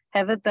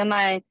it,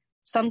 then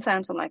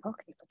sometimes I'm like,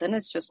 okay, but then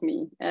it's just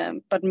me.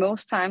 But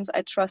most times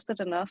I trust it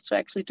enough to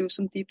actually do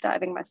some deep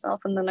diving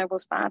myself, and then I will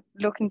start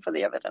looking for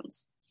the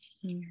evidence.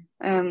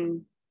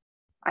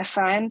 I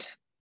find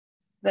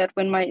that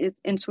when my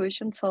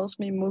intuition tells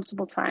me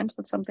multiple times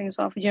that something is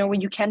off,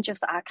 when you can't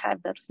just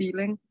archive that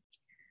feeling,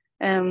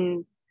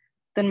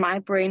 then my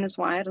brain is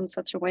wired in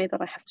such a way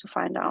that I have to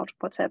find out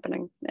what's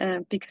happening,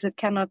 because it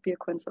cannot be a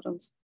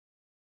coincidence.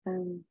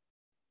 And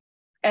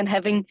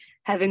having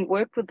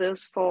worked with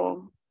this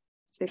for,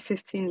 say,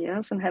 15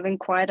 years and having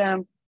quite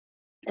a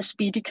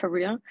speedy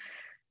career,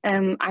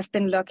 I've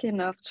been lucky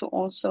enough to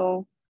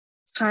also,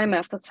 time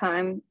after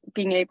time,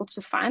 being able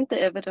to find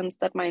the evidence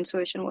that my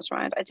intuition was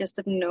right. I just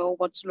didn't know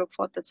what to look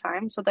for at the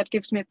time. So that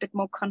gives me a bit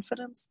more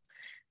confidence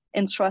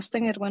in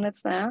trusting it when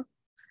it's there.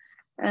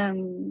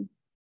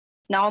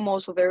 Now I'm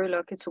also very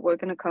lucky to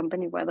work in a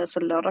company where there's a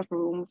lot of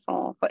room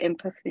for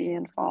empathy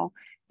and for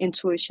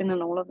intuition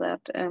and all of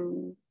that.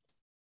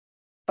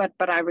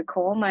 But I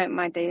recall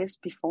my days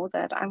before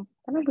that. I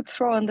would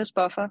throw in this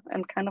buffer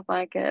and kind of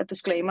like a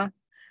disclaimer.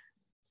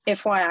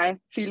 FYI,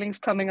 feelings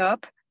coming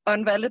up,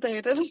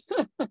 unvalidated.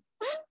 I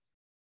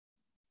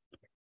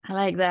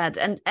like that.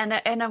 And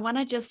I want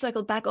to just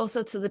circle back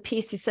also to the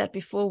piece you said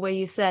before, where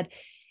you said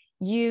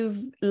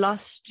you've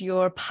lost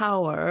your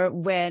power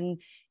when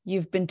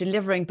you've been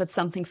delivering, but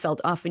something felt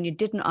off and you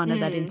didn't honor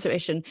that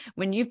intuition.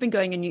 When you've been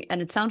going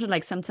and it sounded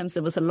like sometimes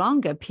there was a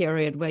longer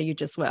period where you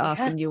just were off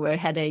and you were a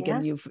headache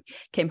and you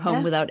came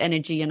home without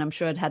energy. And I'm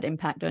sure it had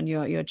impact on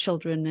your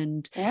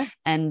children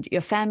and your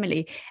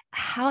family.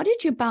 How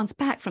did you bounce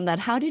back from that?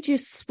 How did you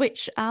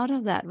switch out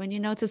of that when you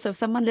notice, if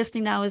someone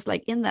listening now is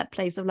like in that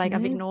place of like,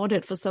 I've ignored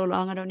it for so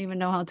long, I don't even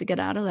know how to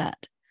get out of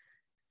that?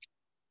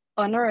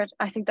 Honor it.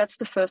 I think that's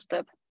the first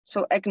step.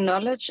 So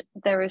acknowledge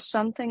there is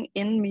something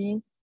in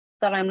me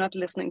that I'm not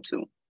listening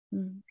to.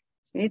 You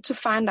need to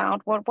find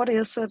out what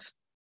is it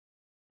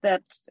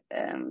that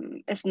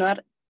is not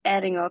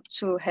adding up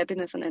to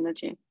happiness and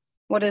energy.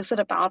 What is it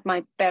about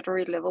my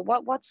battery level?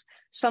 What's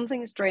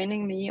something is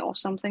draining me, or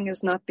something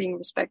is not being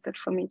respected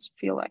for me to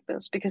feel like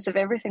this? Because if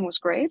everything was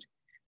great,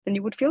 then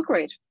you would feel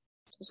great.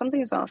 So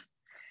something is off.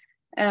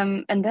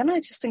 And then I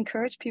just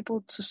encourage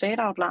people to say it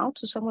out loud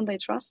to someone they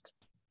trust.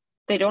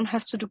 They don't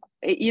have to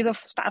either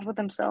start with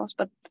themselves,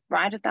 but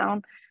write it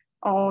down,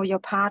 or your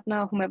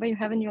partner, whomever you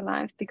have in your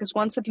life, because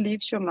once it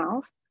leaves your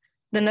mouth,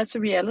 then that's a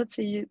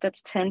reality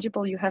that's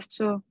tangible. You have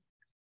to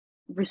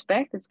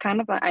respect. It's kind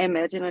of like, I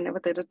imagine, I never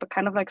did it, but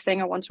kind of like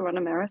saying I want to run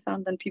a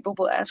marathon. Then people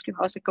will ask you,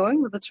 how's it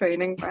going with the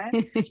training,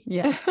 right?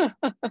 Yeah.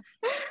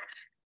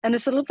 And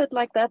it's a little bit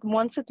like that.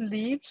 Once it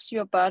leaves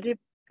your body,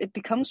 it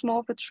becomes more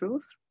of a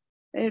truth.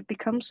 It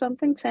becomes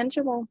something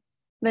tangible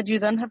that you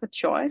then have a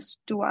choice.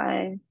 Do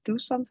I do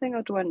something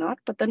or do I not?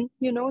 But then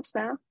it's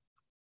there.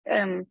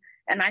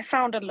 And I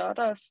found a lot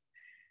of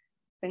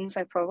things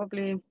I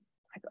probably,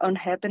 like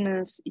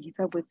unhappiness,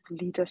 either with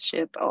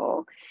leadership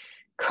or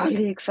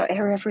colleagues or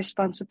area of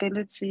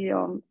responsibility,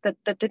 or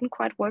that didn't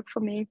quite work for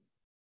me.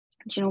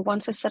 And,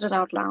 once I said it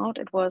out loud,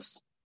 it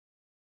was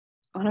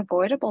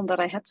unavoidable that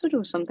I had to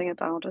do something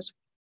about it,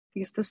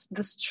 because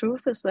this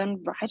truth is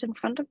then right in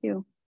front of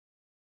you.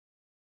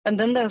 And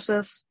then there's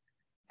this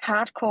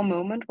hardcore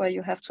moment where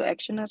you have to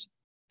action it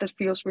that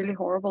feels really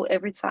horrible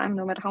every time.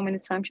 No matter how many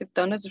times you've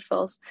done it, it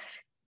feels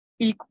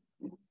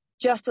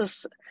just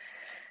as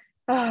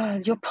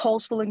your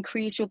pulse will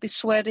increase, you'll be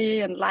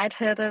sweaty and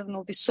lightheaded, and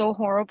it'll be so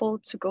horrible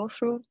to go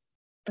through.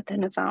 But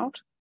then it's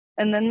out.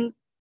 And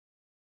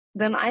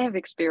then I have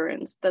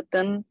experienced that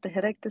then the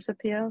headache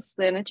disappears,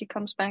 the energy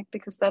comes back,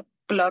 because that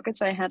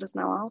blockage I had is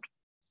now out.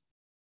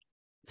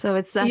 So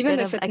it's that even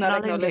bit if of it's not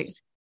acknowledged.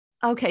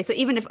 Okay, so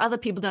even if other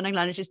people don't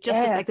acknowledge, it's just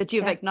the fact that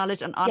you've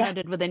acknowledged and honored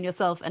it within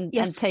yourself and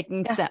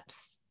taking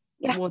steps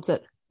towards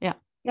it. Yeah.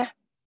 Yeah.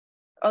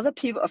 Other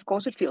people, of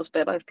course, it feels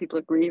better if people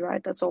agree,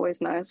 right? That's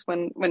always nice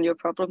when your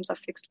problems are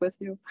fixed with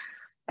you.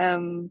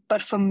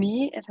 But for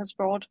me, it has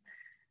brought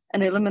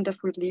an element of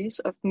release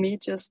of me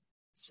just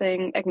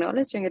saying,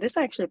 acknowledging it is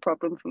actually a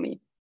problem for me.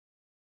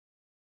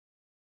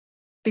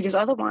 Because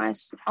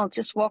otherwise, I'll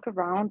just walk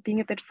around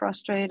being a bit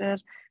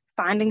frustrated,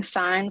 finding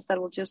signs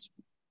that will just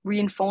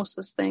reinforce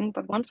this thing.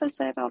 But once I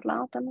say it out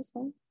loud, then it's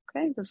like,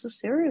 okay, this is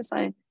serious.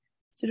 I have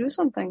to do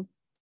something.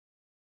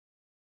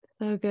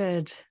 So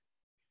good.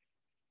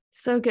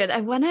 So good.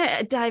 I want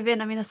to dive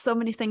in. I mean, there's so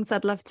many things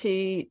I'd love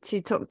to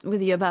talk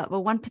with you about,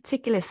 but one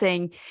particular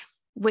thing,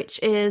 which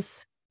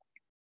is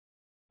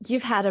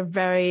you've had a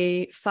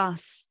very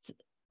fast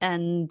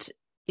and,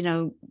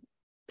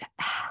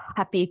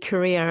 happy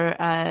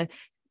career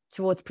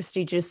towards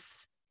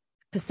prestigious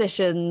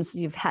positions.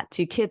 You've had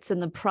 2 kids in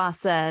the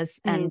process.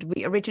 And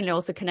we originally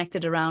also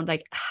connected around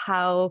like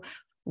how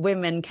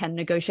women can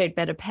negotiate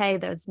better pay.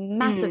 There's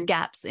massive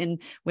gaps in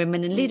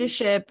women in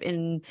leadership,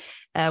 in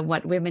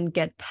what women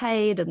get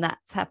paid, and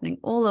that's happening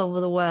all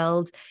over the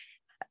world.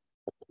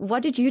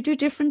 What did you do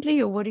differently,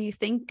 or what do you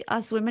think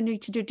us women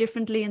need to do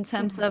differently in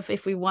terms of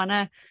if we want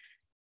to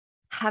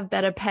have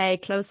better pay,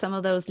 close some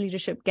of those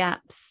leadership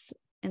gaps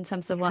in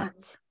terms of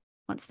what's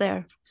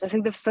there? So I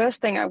think the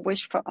first thing I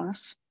wish for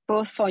us,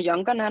 both for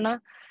younger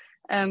Nanna,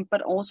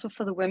 but also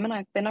for the women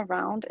I've been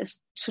around,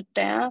 is to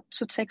dare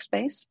to take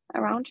space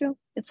around you.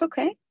 It's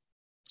okay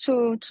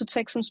to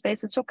take some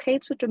space. It's okay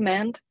to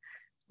demand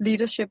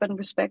leadership and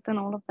respect and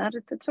all of that.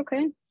 It's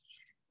okay.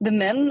 The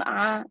men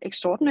are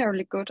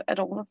extraordinarily good at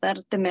all of that,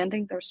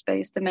 demanding their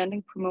space,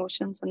 demanding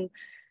promotions,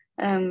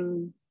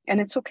 and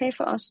it's okay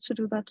for us to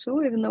do that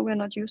too, even though we're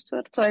not used to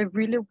it. So I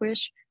really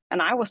wish,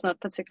 and I was not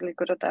particularly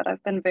good at that.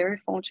 I've been very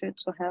fortunate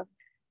to have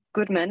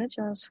good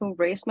managers who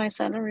raised my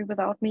salary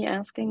without me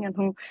asking, and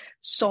who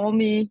saw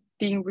me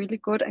being really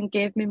good and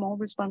gave me more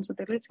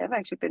responsibility. I've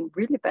actually been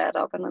really bad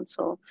up and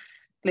until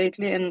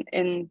lately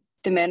in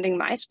demanding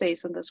my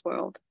space in this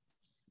world.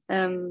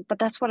 But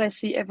that's what I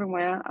see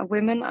everywhere.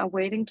 Women are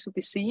waiting to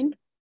be seen,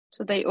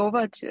 so they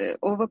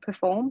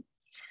overperform,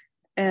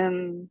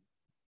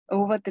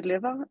 over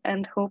deliver,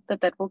 and hope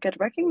that will get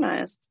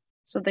recognized,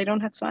 so they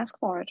don't have to ask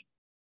for it.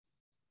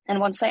 And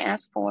once they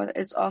ask for it,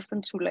 it's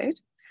often too late,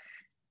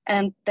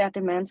 and their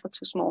demands are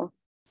too small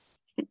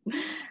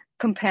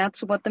compared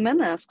to what the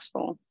man asks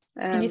for.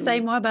 Can you say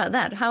more about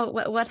that?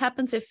 What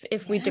happens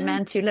if we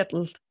demand too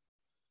little?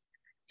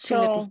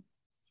 So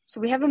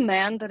we have a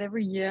man that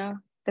every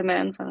year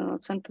demands,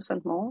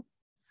 10% more.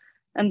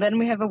 And then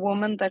we have a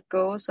woman that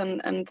goes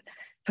and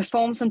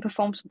performs and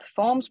performs and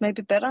performs,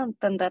 maybe better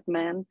than that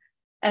man.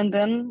 And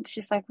then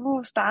she's like,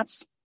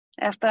 starts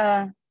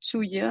after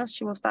 2 years,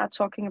 she will start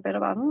talking a bit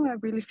about, I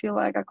really feel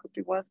like I could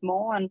be worth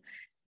more.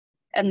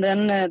 And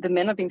then the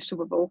men are being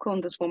super vocal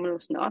and this woman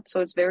is not. So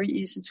it's very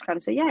easy to kind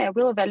of say, I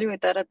will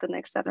evaluate that at the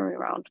next salary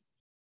round.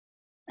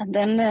 And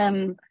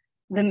then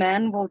the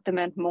man will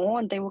demand more,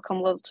 and they will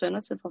come with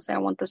alternatives. They'll say, I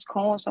want this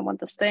course, I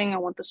want this thing, I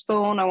want this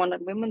phone, I want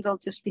that. Women, they'll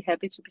just be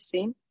happy to be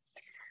seen.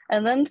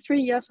 And then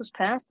 3 years has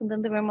passed, and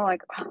then the women are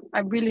like, I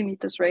really need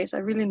this raise. I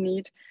really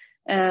need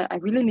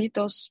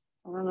those,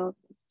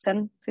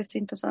 10,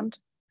 15%.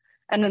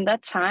 And in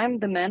that time,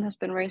 the man has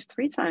been raised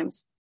 3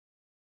 times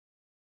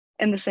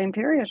in the same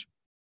period.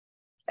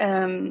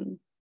 And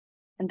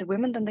the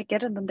women, then they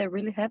get it, and they're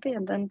really happy,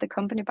 and then the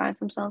company buys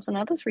themselves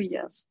another 3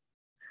 years.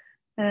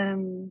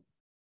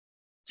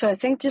 So I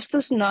think just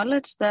this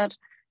knowledge that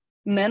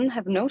men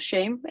have no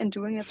shame in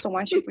doing it, so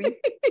why should we?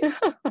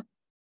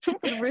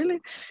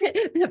 Really?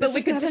 But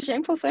we could not a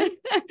shameful thing.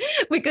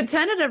 We could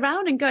turn it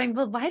around and going,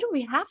 well, why do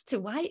we have to?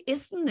 Why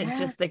isn't it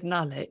just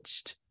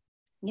acknowledged?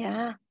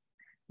 Yeah.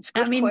 It's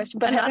a good question.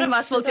 But a lot of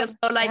us will just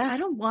go like, I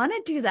don't want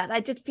to do that.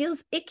 It just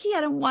feels icky.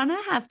 I don't want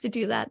to have to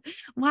do that.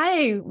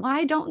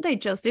 Why don't they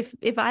just,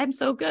 if I'm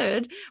so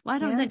good, why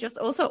don't they just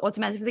also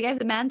automatically, if they gave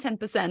the man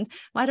 10%,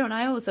 why don't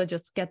I also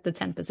just get the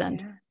 10%?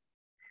 Yeah.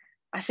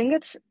 I think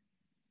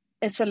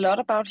it's a lot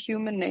about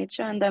human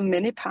nature, and there are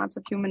many parts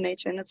of human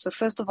nature in it. So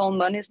first of all,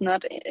 money is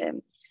not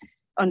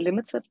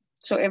unlimited.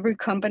 So every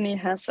company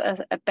has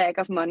a bag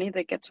of money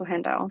they get to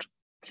hand out.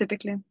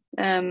 typically,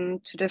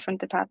 to different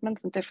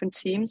departments and different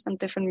teams and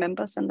different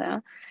members in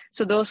there.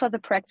 So those are the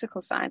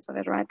practical sides of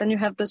it, right? Then you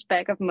have this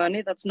bag of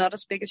money that's not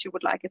as big as you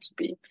would like it to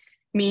be,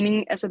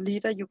 meaning as a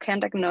leader, you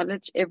can't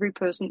acknowledge every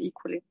person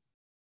equally.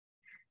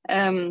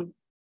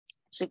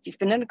 So if you've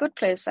been in a good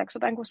place, Saxo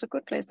Bank was a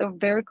good place. They were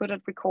very good at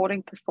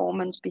recording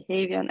performance,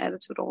 behavior, and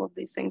attitude, all of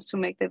these things to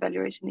make the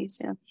evaluation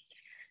easier.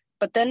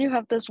 But then you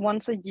have this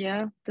once a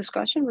year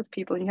discussion with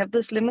people. You have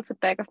this limited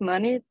bag of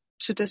money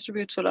to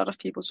distribute to a lot of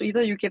people. So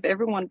either you give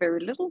everyone very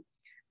little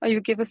or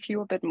you give a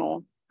few a bit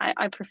more.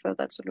 I prefer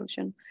that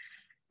solution.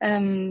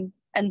 And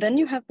then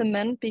you have the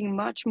men being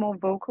much more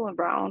vocal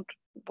around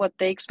what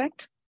they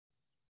expect.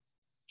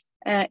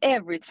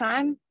 Every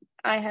time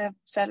I have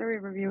salary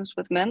reviews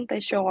with men, they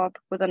show up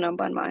with a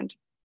number in mind.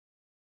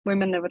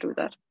 Women never do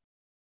that.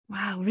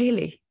 Wow,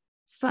 really?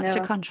 Such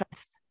Never. a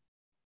contrast.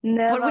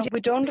 Never. What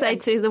would you say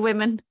to the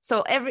women?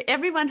 So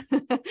everyone,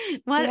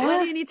 what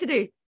do you need to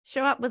do?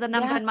 Show up with a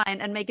number in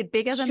mind and make it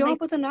bigger than Show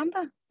up with a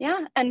number,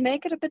 and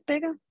make it a bit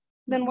bigger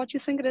than what you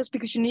think it is,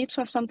 because you need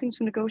to have something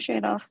to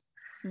negotiate off.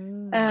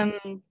 Have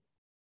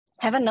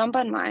a number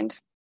in mind.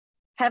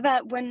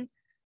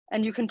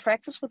 And you can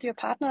practice with your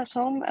partner at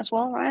home as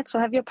well, right? So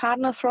have your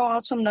partner throw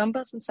out some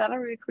numbers and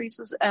salary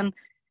increases and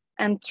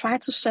try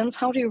to sense,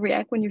 how do you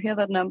react when you hear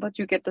that number?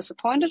 Do you get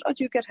disappointed or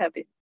do you get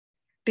happy?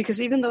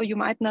 Because even though you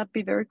might not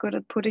be very good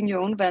at putting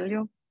your own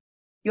value,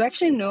 you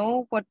actually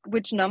know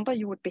which number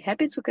you would be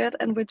happy to get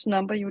and which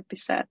number you would be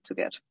sad to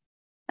get.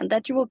 And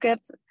that you will get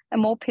a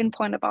more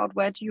pinpoint about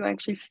where do you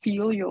actually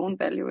feel your own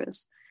value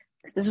is.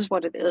 Because this is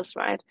what it is,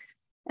 right?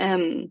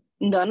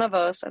 None of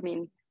us,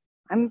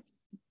 I'm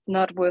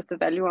not worth the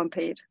value I'm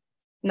paid.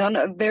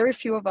 Very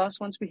few of us,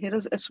 once we hit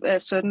a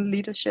certain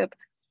leadership,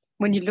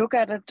 when you look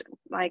at it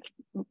like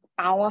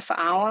hour for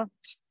hour,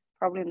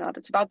 probably not.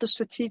 It's about the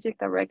strategic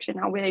direction,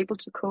 how we're able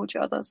to coach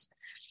others.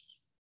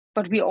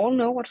 But we all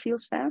know what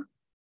feels fair.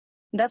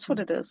 And that's what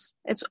it is.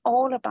 It's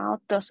all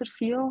about, does it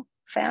feel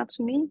fair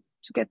to me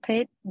to get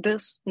paid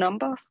this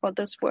number for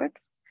this work?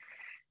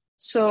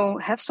 So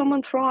have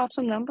someone throw out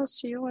some numbers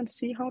to you and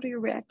see how do you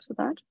react to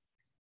that.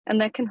 And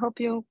that can help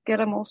you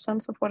get a more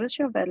sense of what is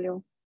your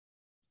value.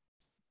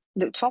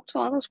 Talk to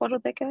others, what do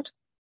they get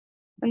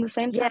in the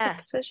same type of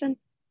position?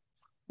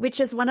 Which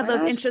is one of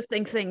those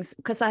interesting things,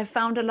 because I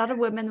found a lot of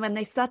women, when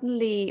they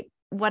suddenly,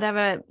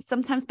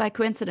 sometimes by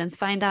coincidence,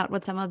 find out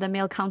what some of their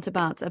male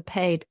counterparts are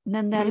paid. And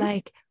then they're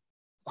like,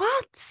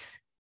 what?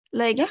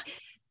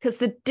 Because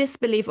the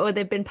disbelief, or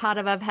they've been part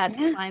of, I've had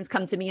clients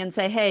come to me and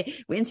say, hey,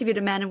 we interviewed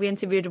a man and we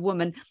interviewed a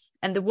woman,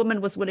 and the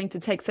woman was willing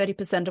to take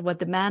 30% of what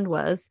the man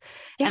was.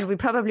 And we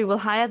probably will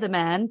hire the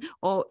man,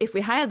 or if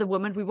we hire the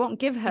woman, we won't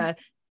give her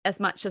as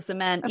much as the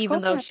man,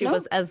 even though she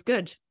was as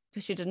good,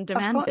 because she didn't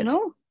demand it.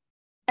 No.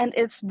 And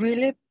it's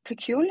really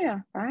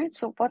peculiar, right?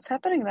 So what's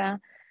happening there?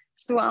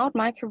 Throughout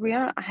my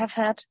career, I have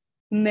had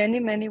many,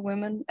 many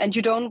women, and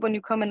when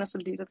you come in as a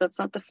leader, that's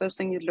not the first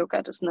thing you look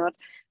at. It's not,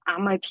 are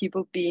my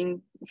people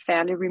being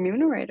fairly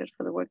remunerated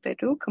for the work they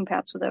do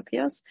compared to their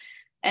peers?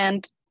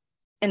 And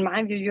in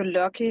my view, you're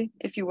lucky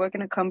if you work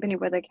in a company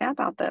where they care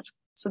about that.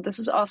 So this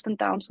is often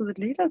down to the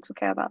leader to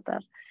care about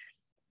that.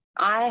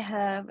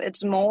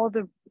 It's more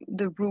the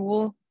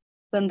rule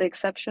than the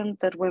exception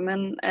that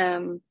women,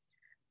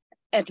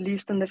 at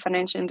least in the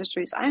financial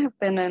industries I have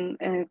been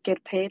in,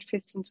 get paid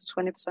 15 to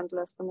 20%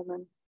 less than the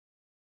men.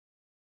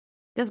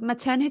 Does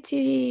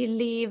maternity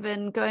leave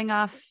and going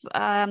off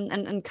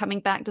and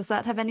coming back, does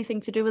that have anything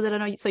to do with it? I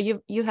know. So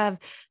you have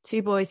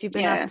two boys. You've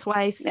been off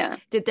twice. Yeah.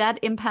 Did that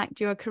impact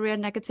your career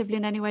negatively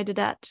in any way? Did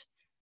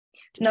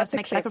you have to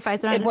make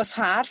sacrifices? It was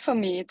hard for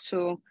me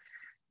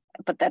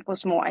but that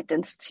was more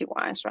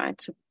identity-wise, right?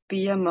 To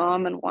be a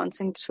mom and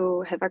wanting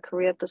to have a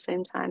career at the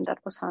same time, that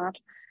was hard.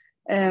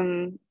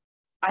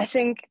 I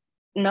think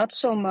not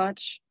so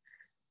much,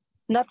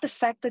 not the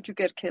fact that you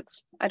get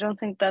kids. I don't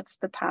think that's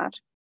the part.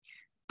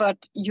 But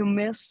you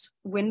miss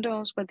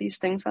windows where these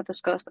things are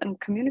discussed and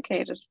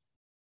communicated.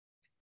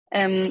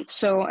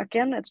 So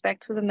again, it's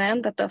back to the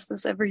man that does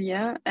this every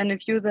year. And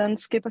if you then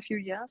skip a few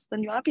years,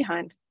 then you are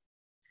behind.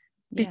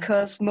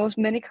 Because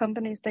many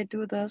companies, they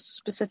do those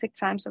specific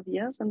times of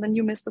years, and then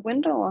you miss the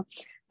window. Or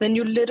then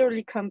you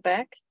literally come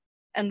back,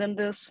 and then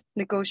this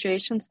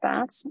negotiation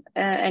starts,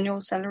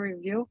 annual salary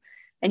review,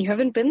 and you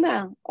haven't been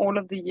there all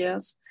of the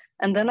years.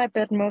 And then I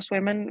bet most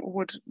women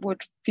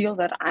would feel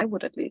that, I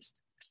would at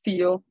least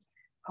feel,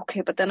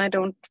 okay, but then I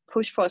don't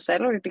push for a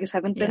salary because I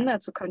haven't been there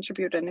to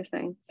contribute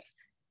anything.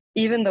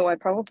 Even though I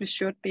probably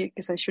should be,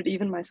 because I should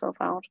even myself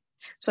out.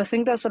 So I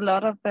think there's a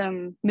lot of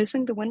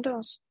missing the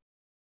windows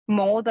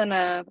more than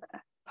a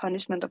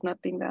punishment of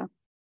not being there.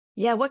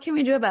 Yeah, what can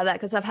we do about that?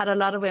 Because I've had a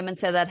lot of women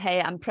say that,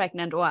 hey, I'm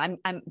pregnant, or I'm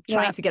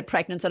trying to get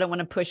pregnant, so I don't want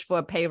to push for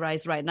a pay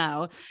rise right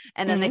now.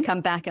 And then they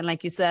come back and,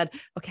 like you said,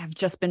 okay, I've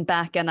just been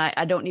back and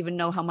I don't even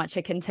know how much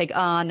I can take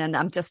on, and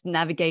I'm just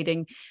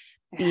navigating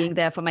being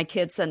there for my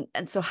kids. And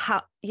so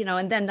how,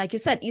 and then, like you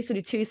said,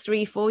 easily 2,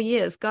 3, 4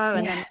 years go.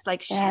 And then it's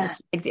like, shit,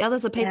 like the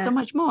others are paid so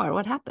much more.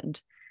 What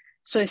happened?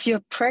 So if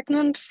you're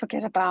pregnant,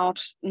 forget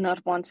about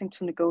not wanting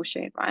to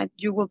negotiate, right?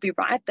 You will be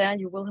right there.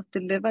 You will have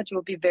delivered. You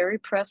will be very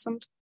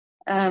present.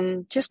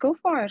 Just go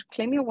for it.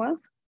 Claim your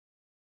worth.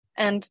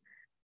 And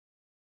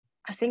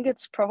I think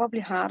it's probably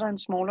harder in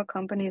smaller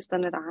companies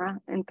than it are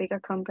in bigger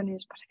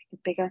companies. But I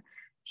think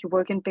if you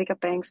work in bigger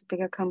banks,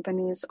 bigger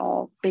companies,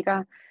 or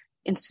bigger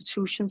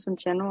institutions in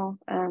general,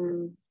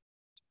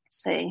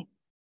 say a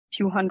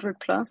few hundred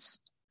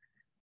plus,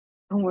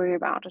 don't worry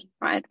about it,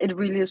 right? It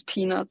really is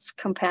peanuts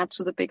compared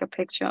to the bigger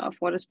picture of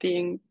what is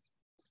being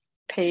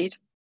paid.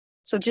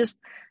 So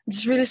just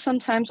really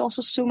sometimes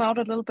also zoom out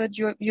a little bit.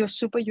 You're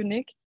super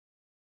unique,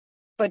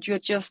 but you're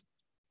just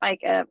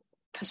like a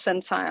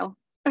percentile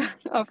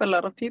of a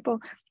lot of people,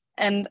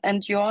 and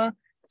your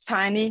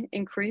tiny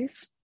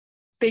increase,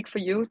 big for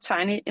you,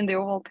 tiny in the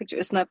overall picture,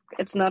 it's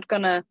not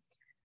gonna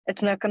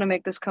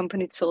make this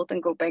company tilt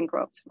and go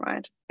bankrupt,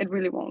 right? It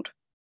really won't.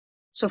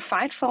 So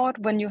fight for it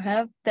when you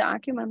have the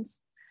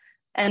arguments.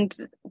 And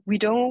we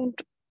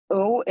don't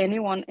owe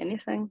anyone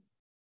anything.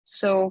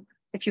 So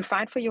if you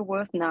fight for your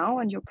worth now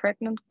and you're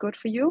pregnant, good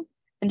for you.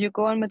 And you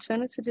go on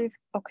maternity leave,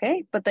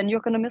 okay, but then you're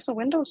going to miss a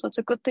window. So it's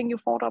a good thing you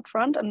fought up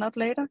front and not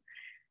later.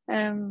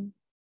 Just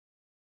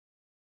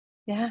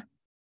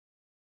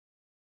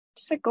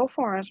say go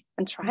for it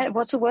and try it.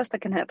 What's the worst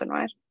that can happen,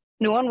 right?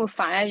 No one will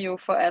fire you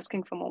for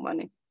asking for more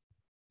money.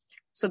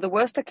 So the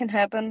worst that can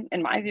happen,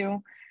 in my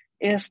view,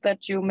 is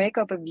that you make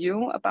up a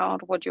view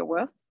about what you're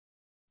worth,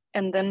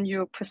 and then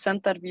you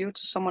present that view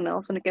to someone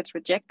else and it gets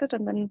rejected,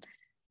 and then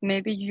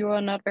maybe you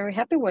are not very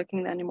happy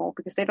working anymore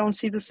because they don't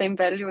see the same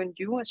value in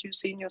you as you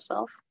see in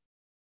yourself.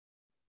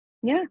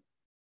 Yeah,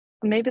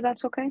 maybe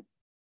that's okay.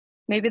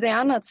 Maybe they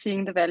are not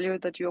seeing the value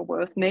that you're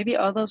worth. Maybe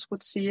others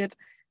would see it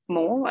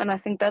more. And I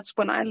think that's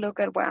when I look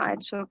at where I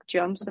took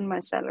jumps in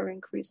my salary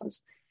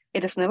increases.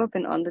 It has never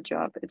been on the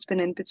job. It's been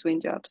in between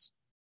jobs.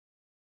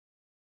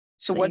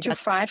 So what you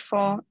fight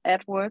for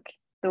at work,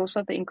 those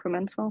are the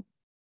incremental.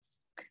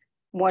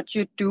 What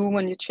you do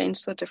when you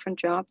change to a different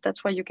job,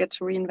 that's where you get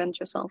to reinvent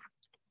yourself.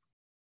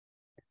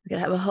 We're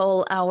going to have a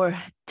whole hour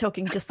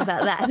talking just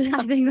about that.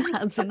 I think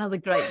that's another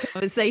great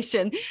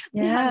conversation.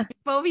 Yeah.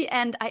 Before we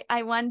end,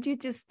 I want you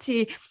just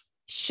to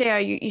share,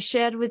 you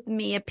shared with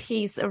me a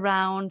piece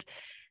around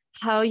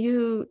how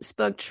you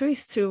spoke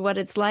truth to what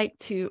it's like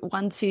to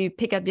want to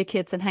pick up your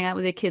kids and hang out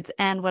with your kids,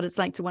 and what it's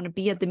like to want to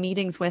be at the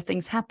meetings where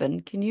things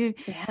happen. Can you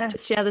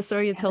just share the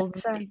story you told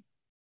me?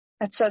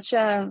 It's such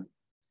a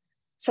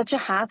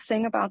hard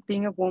thing about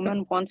being a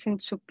woman wanting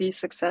to be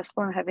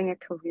successful and having a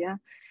career.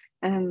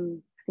 I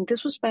think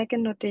this was back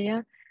in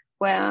Nordea,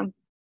 where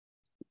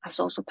I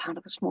was also part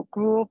of a small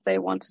group. They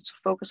wanted to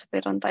focus a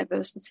bit on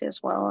diversity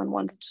as well, and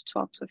wanted to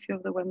talk to a few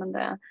of the women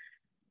there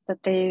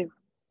that they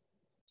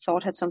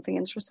thought had something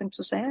interesting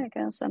to say, I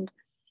guess. And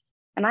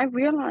I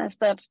realized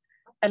that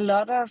a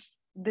lot of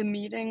the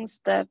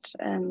meetings that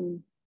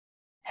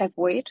have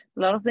weight,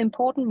 a lot of the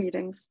important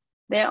meetings,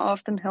 they're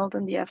often held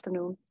in the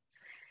afternoon.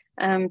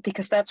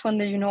 Because that's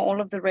when all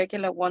of the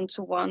regular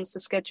one-to-ones, the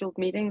scheduled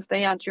meetings,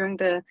 they are during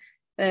the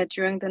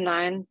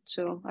 9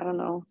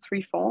 to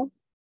 3, 4,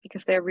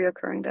 because they're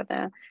reoccurring. They're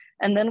there.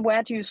 And then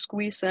where do you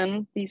squeeze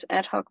in these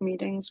ad hoc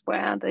meetings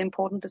where the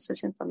important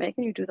decisions are made?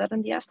 You do that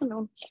in the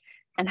afternoon.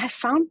 And I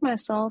found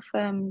myself,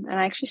 and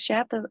I actually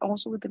shared that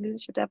also with the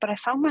leadership there, but I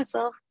found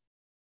myself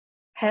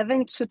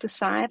having to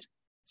decide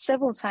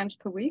several times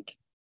per week,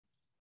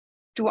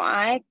 do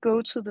I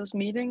go to this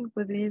meeting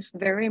with these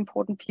very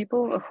important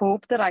people,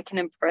 hope that I can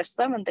impress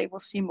them and they will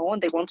see more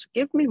and they want to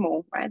give me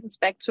more, right? It's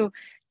back to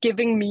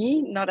giving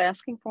me, not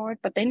asking for it,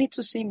 but they need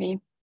to see me.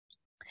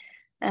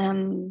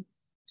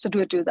 So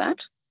do I do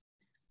that?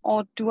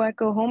 Or do I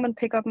go home and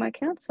pick up my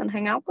kids and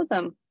hang out with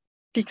them?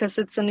 Because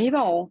it's an either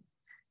or.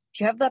 If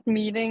you have that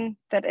meeting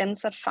that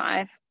ends at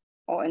 5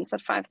 or ends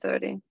at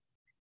 5:30,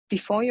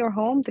 before you're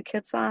home, the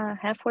kids are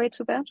halfway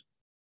to bed.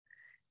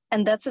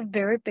 And that's a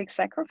very big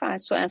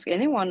sacrifice to ask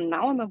anyone.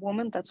 Now I'm a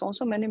woman, that's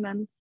also many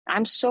men.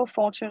 I'm so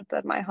fortunate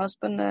that my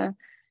husband,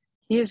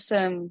 he's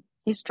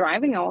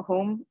driving our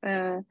home.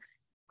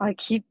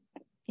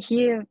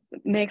 He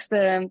makes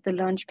the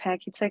lunch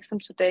pack. He takes them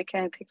to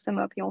daycare and picks them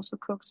up. He also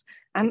cooks.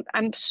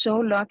 I'm so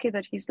lucky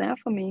that he's there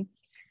for me.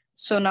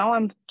 So now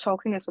I'm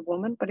talking as a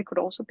woman, but it could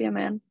also be a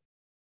man.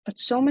 But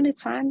so many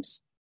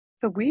times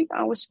per week,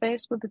 I was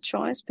faced with the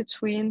choice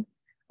between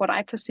what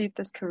I perceived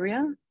as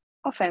career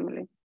or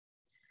family.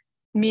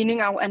 Meaning,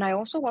 I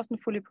also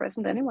wasn't fully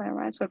present anywhere,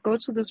 right? So I go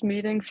to this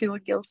meeting, feel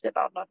guilty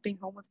about not being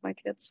home with my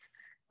kids,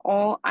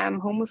 or I'm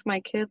home with my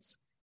kids,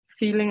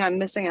 feeling I'm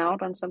missing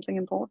out on something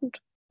important.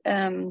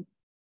 I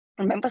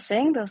remember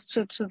saying this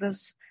to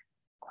this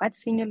quite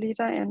senior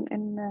leader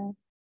in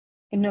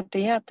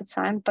Nordea at the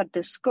time, but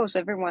this goes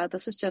everywhere.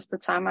 This is just the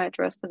time I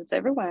addressed it. It's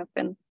everywhere I've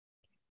been.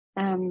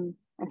 And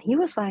he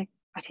was like,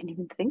 I didn't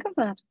even think of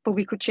that, but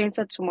we could change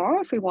that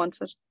tomorrow if we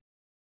wanted.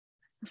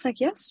 I was like,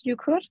 yes, you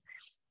could.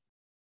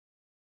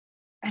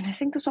 And I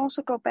think this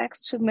also goes back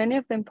to many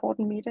of the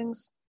important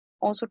meetings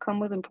also come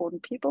with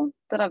important people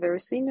that are very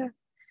senior.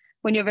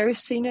 When you're very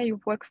senior,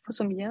 you've worked for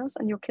some years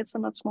and your kids are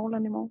not small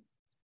anymore.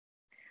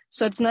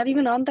 So it's not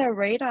even on their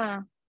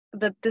radar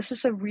that this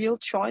is a real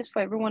choice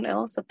for everyone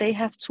else, that they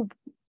have to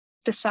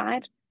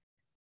decide,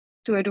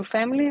 do I do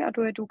family or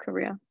do I do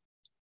career?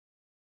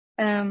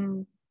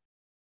 And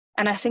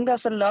I think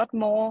there's a lot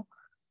more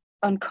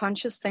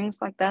unconscious things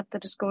like that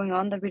is going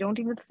on that we don't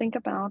even think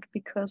about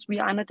because we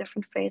are in a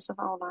different phase of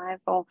our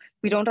life, or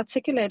we don't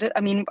articulate it.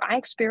 I mean, I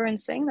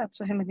experienced saying that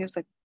to him and he was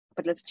like,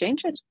 but let's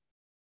change it.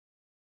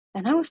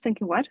 And I was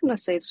thinking, why didn't I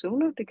say it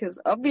sooner? Because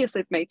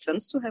obviously it made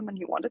sense to him and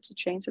he wanted to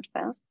change it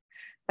fast.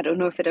 I don't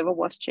know if it ever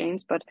was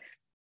changed, but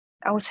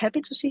I was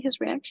happy to see his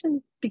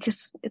reaction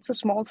because it's a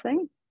small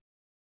thing,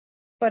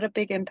 but a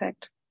big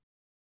impact.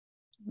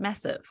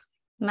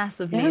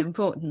 Massively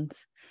important.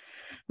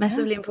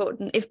 Massively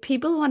important. If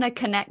people want to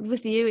connect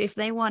with you, if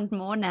they want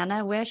more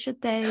Nanna, where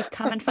should they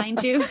come and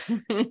find you?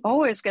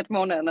 Always get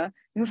more Nanna.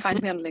 You can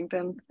find me on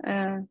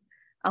LinkedIn.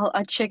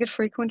 I check it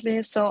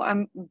frequently, so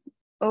I'm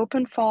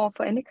open for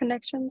any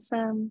connections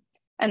and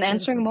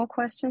answering more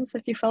questions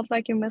if you felt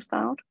like you missed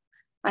out.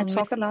 I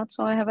talk a lot,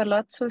 so I have a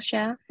lot to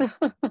share.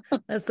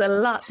 There's a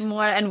lot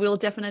more, and we'll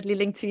definitely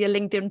link to your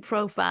LinkedIn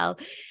profile.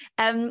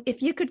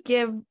 If you could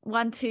give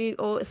 1, 2,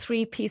 or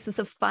 3 pieces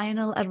of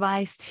final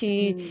advice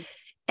to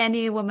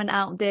any woman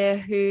out there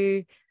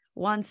who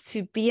wants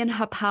to be in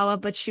her power,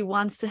 but she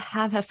wants to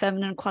have her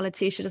feminine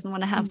quality. She doesn't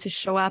want to have to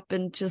show up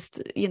and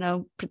just,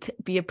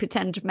 be a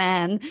pretend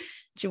man.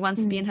 She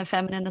wants to be in her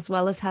feminine as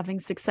well as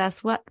having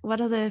success. What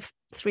are the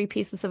 3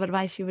 pieces of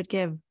advice you would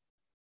give?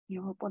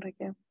 What would I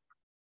give?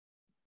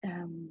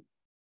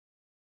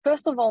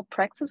 First of all,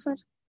 practice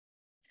it.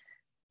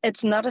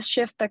 It's not a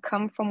shift that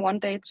comes from one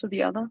day to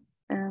the other.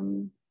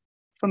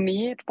 For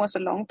me, it was a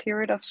long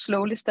period of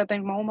slowly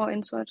stepping more and more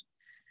into it.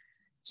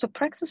 So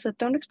practice it.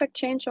 Don't expect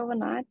change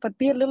overnight, but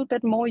be a little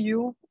bit more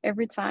you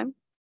every time.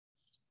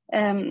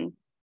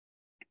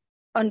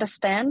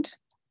 Understand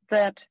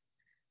that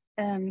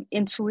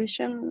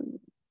intuition,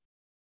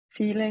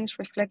 feelings,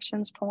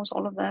 reflections, pause,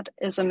 all of that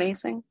is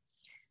amazing.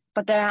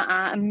 But there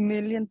are a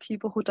million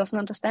people who doesn't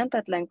understand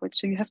that language.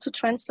 So you have to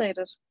translate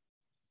it.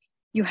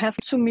 You have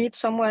to meet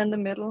somewhere in the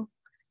middle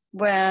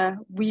where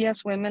we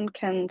as women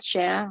can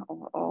share,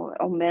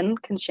 or men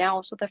can share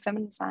also their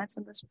feminine sides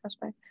in this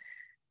aspect,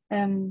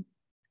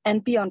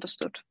 and be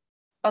understood.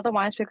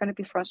 Otherwise, we're going to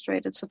be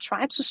frustrated. So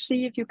try to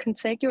see if you can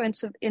take your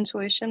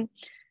intuition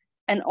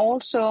and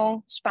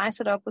also spice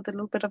it up with a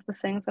little bit of the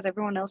things that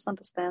everyone else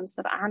understands,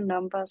 that are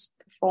numbers,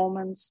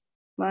 performance,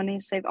 money,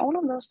 save, all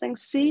of those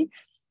things. See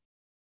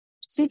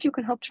if you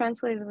can help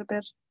translate it a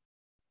bit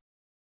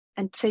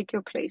and take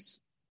your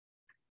place,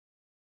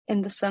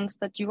 in the sense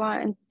that you are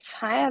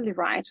entirely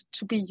right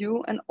to be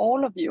you and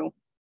all of you.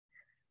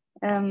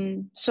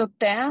 So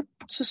dare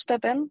to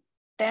step in,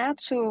 dare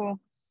to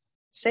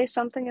say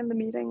something in the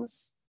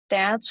meetings,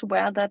 dare to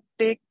wear that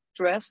big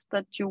dress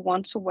that you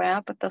want to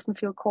wear but doesn't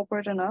feel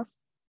corporate enough.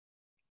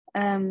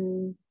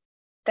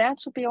 Dare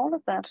to be all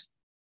of that,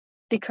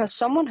 because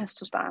someone has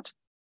to start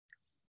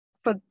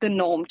for the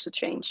norm to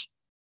change.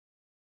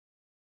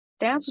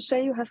 Dare to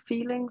say you have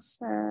feelings,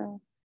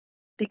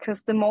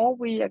 because the more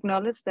we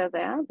acknowledge they're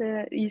there,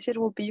 the easier it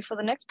will be for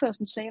the next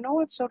person to say, you know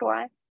what, so do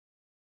I.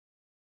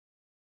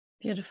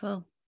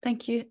 Beautiful.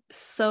 Thank you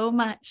so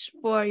much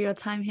for your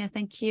time here.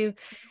 Thank you.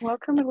 You're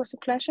welcome. It was a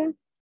pleasure.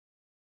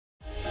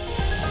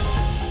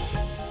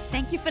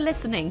 Thank you for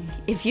listening.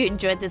 If you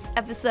enjoyed this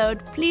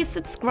episode, please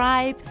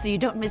subscribe so you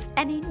don't miss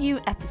any new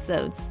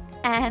episodes.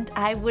 And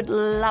I would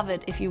love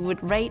it if you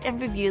would rate and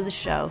review the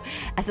show,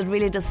 as it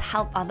really does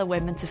help other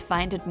women to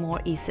find it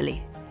more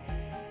easily.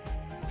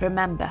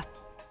 Remember,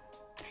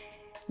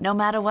 no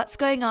matter what's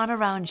going on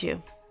around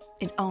you,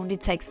 it only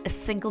takes a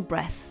single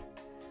breath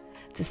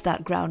to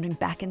start grounding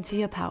back into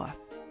your power.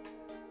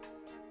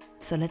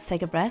 So let's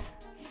take a breath.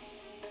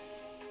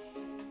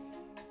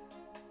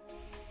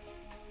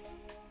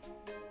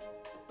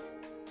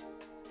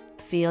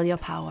 Feel your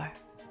power.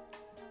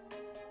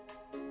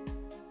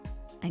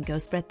 And go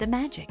spread the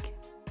magic.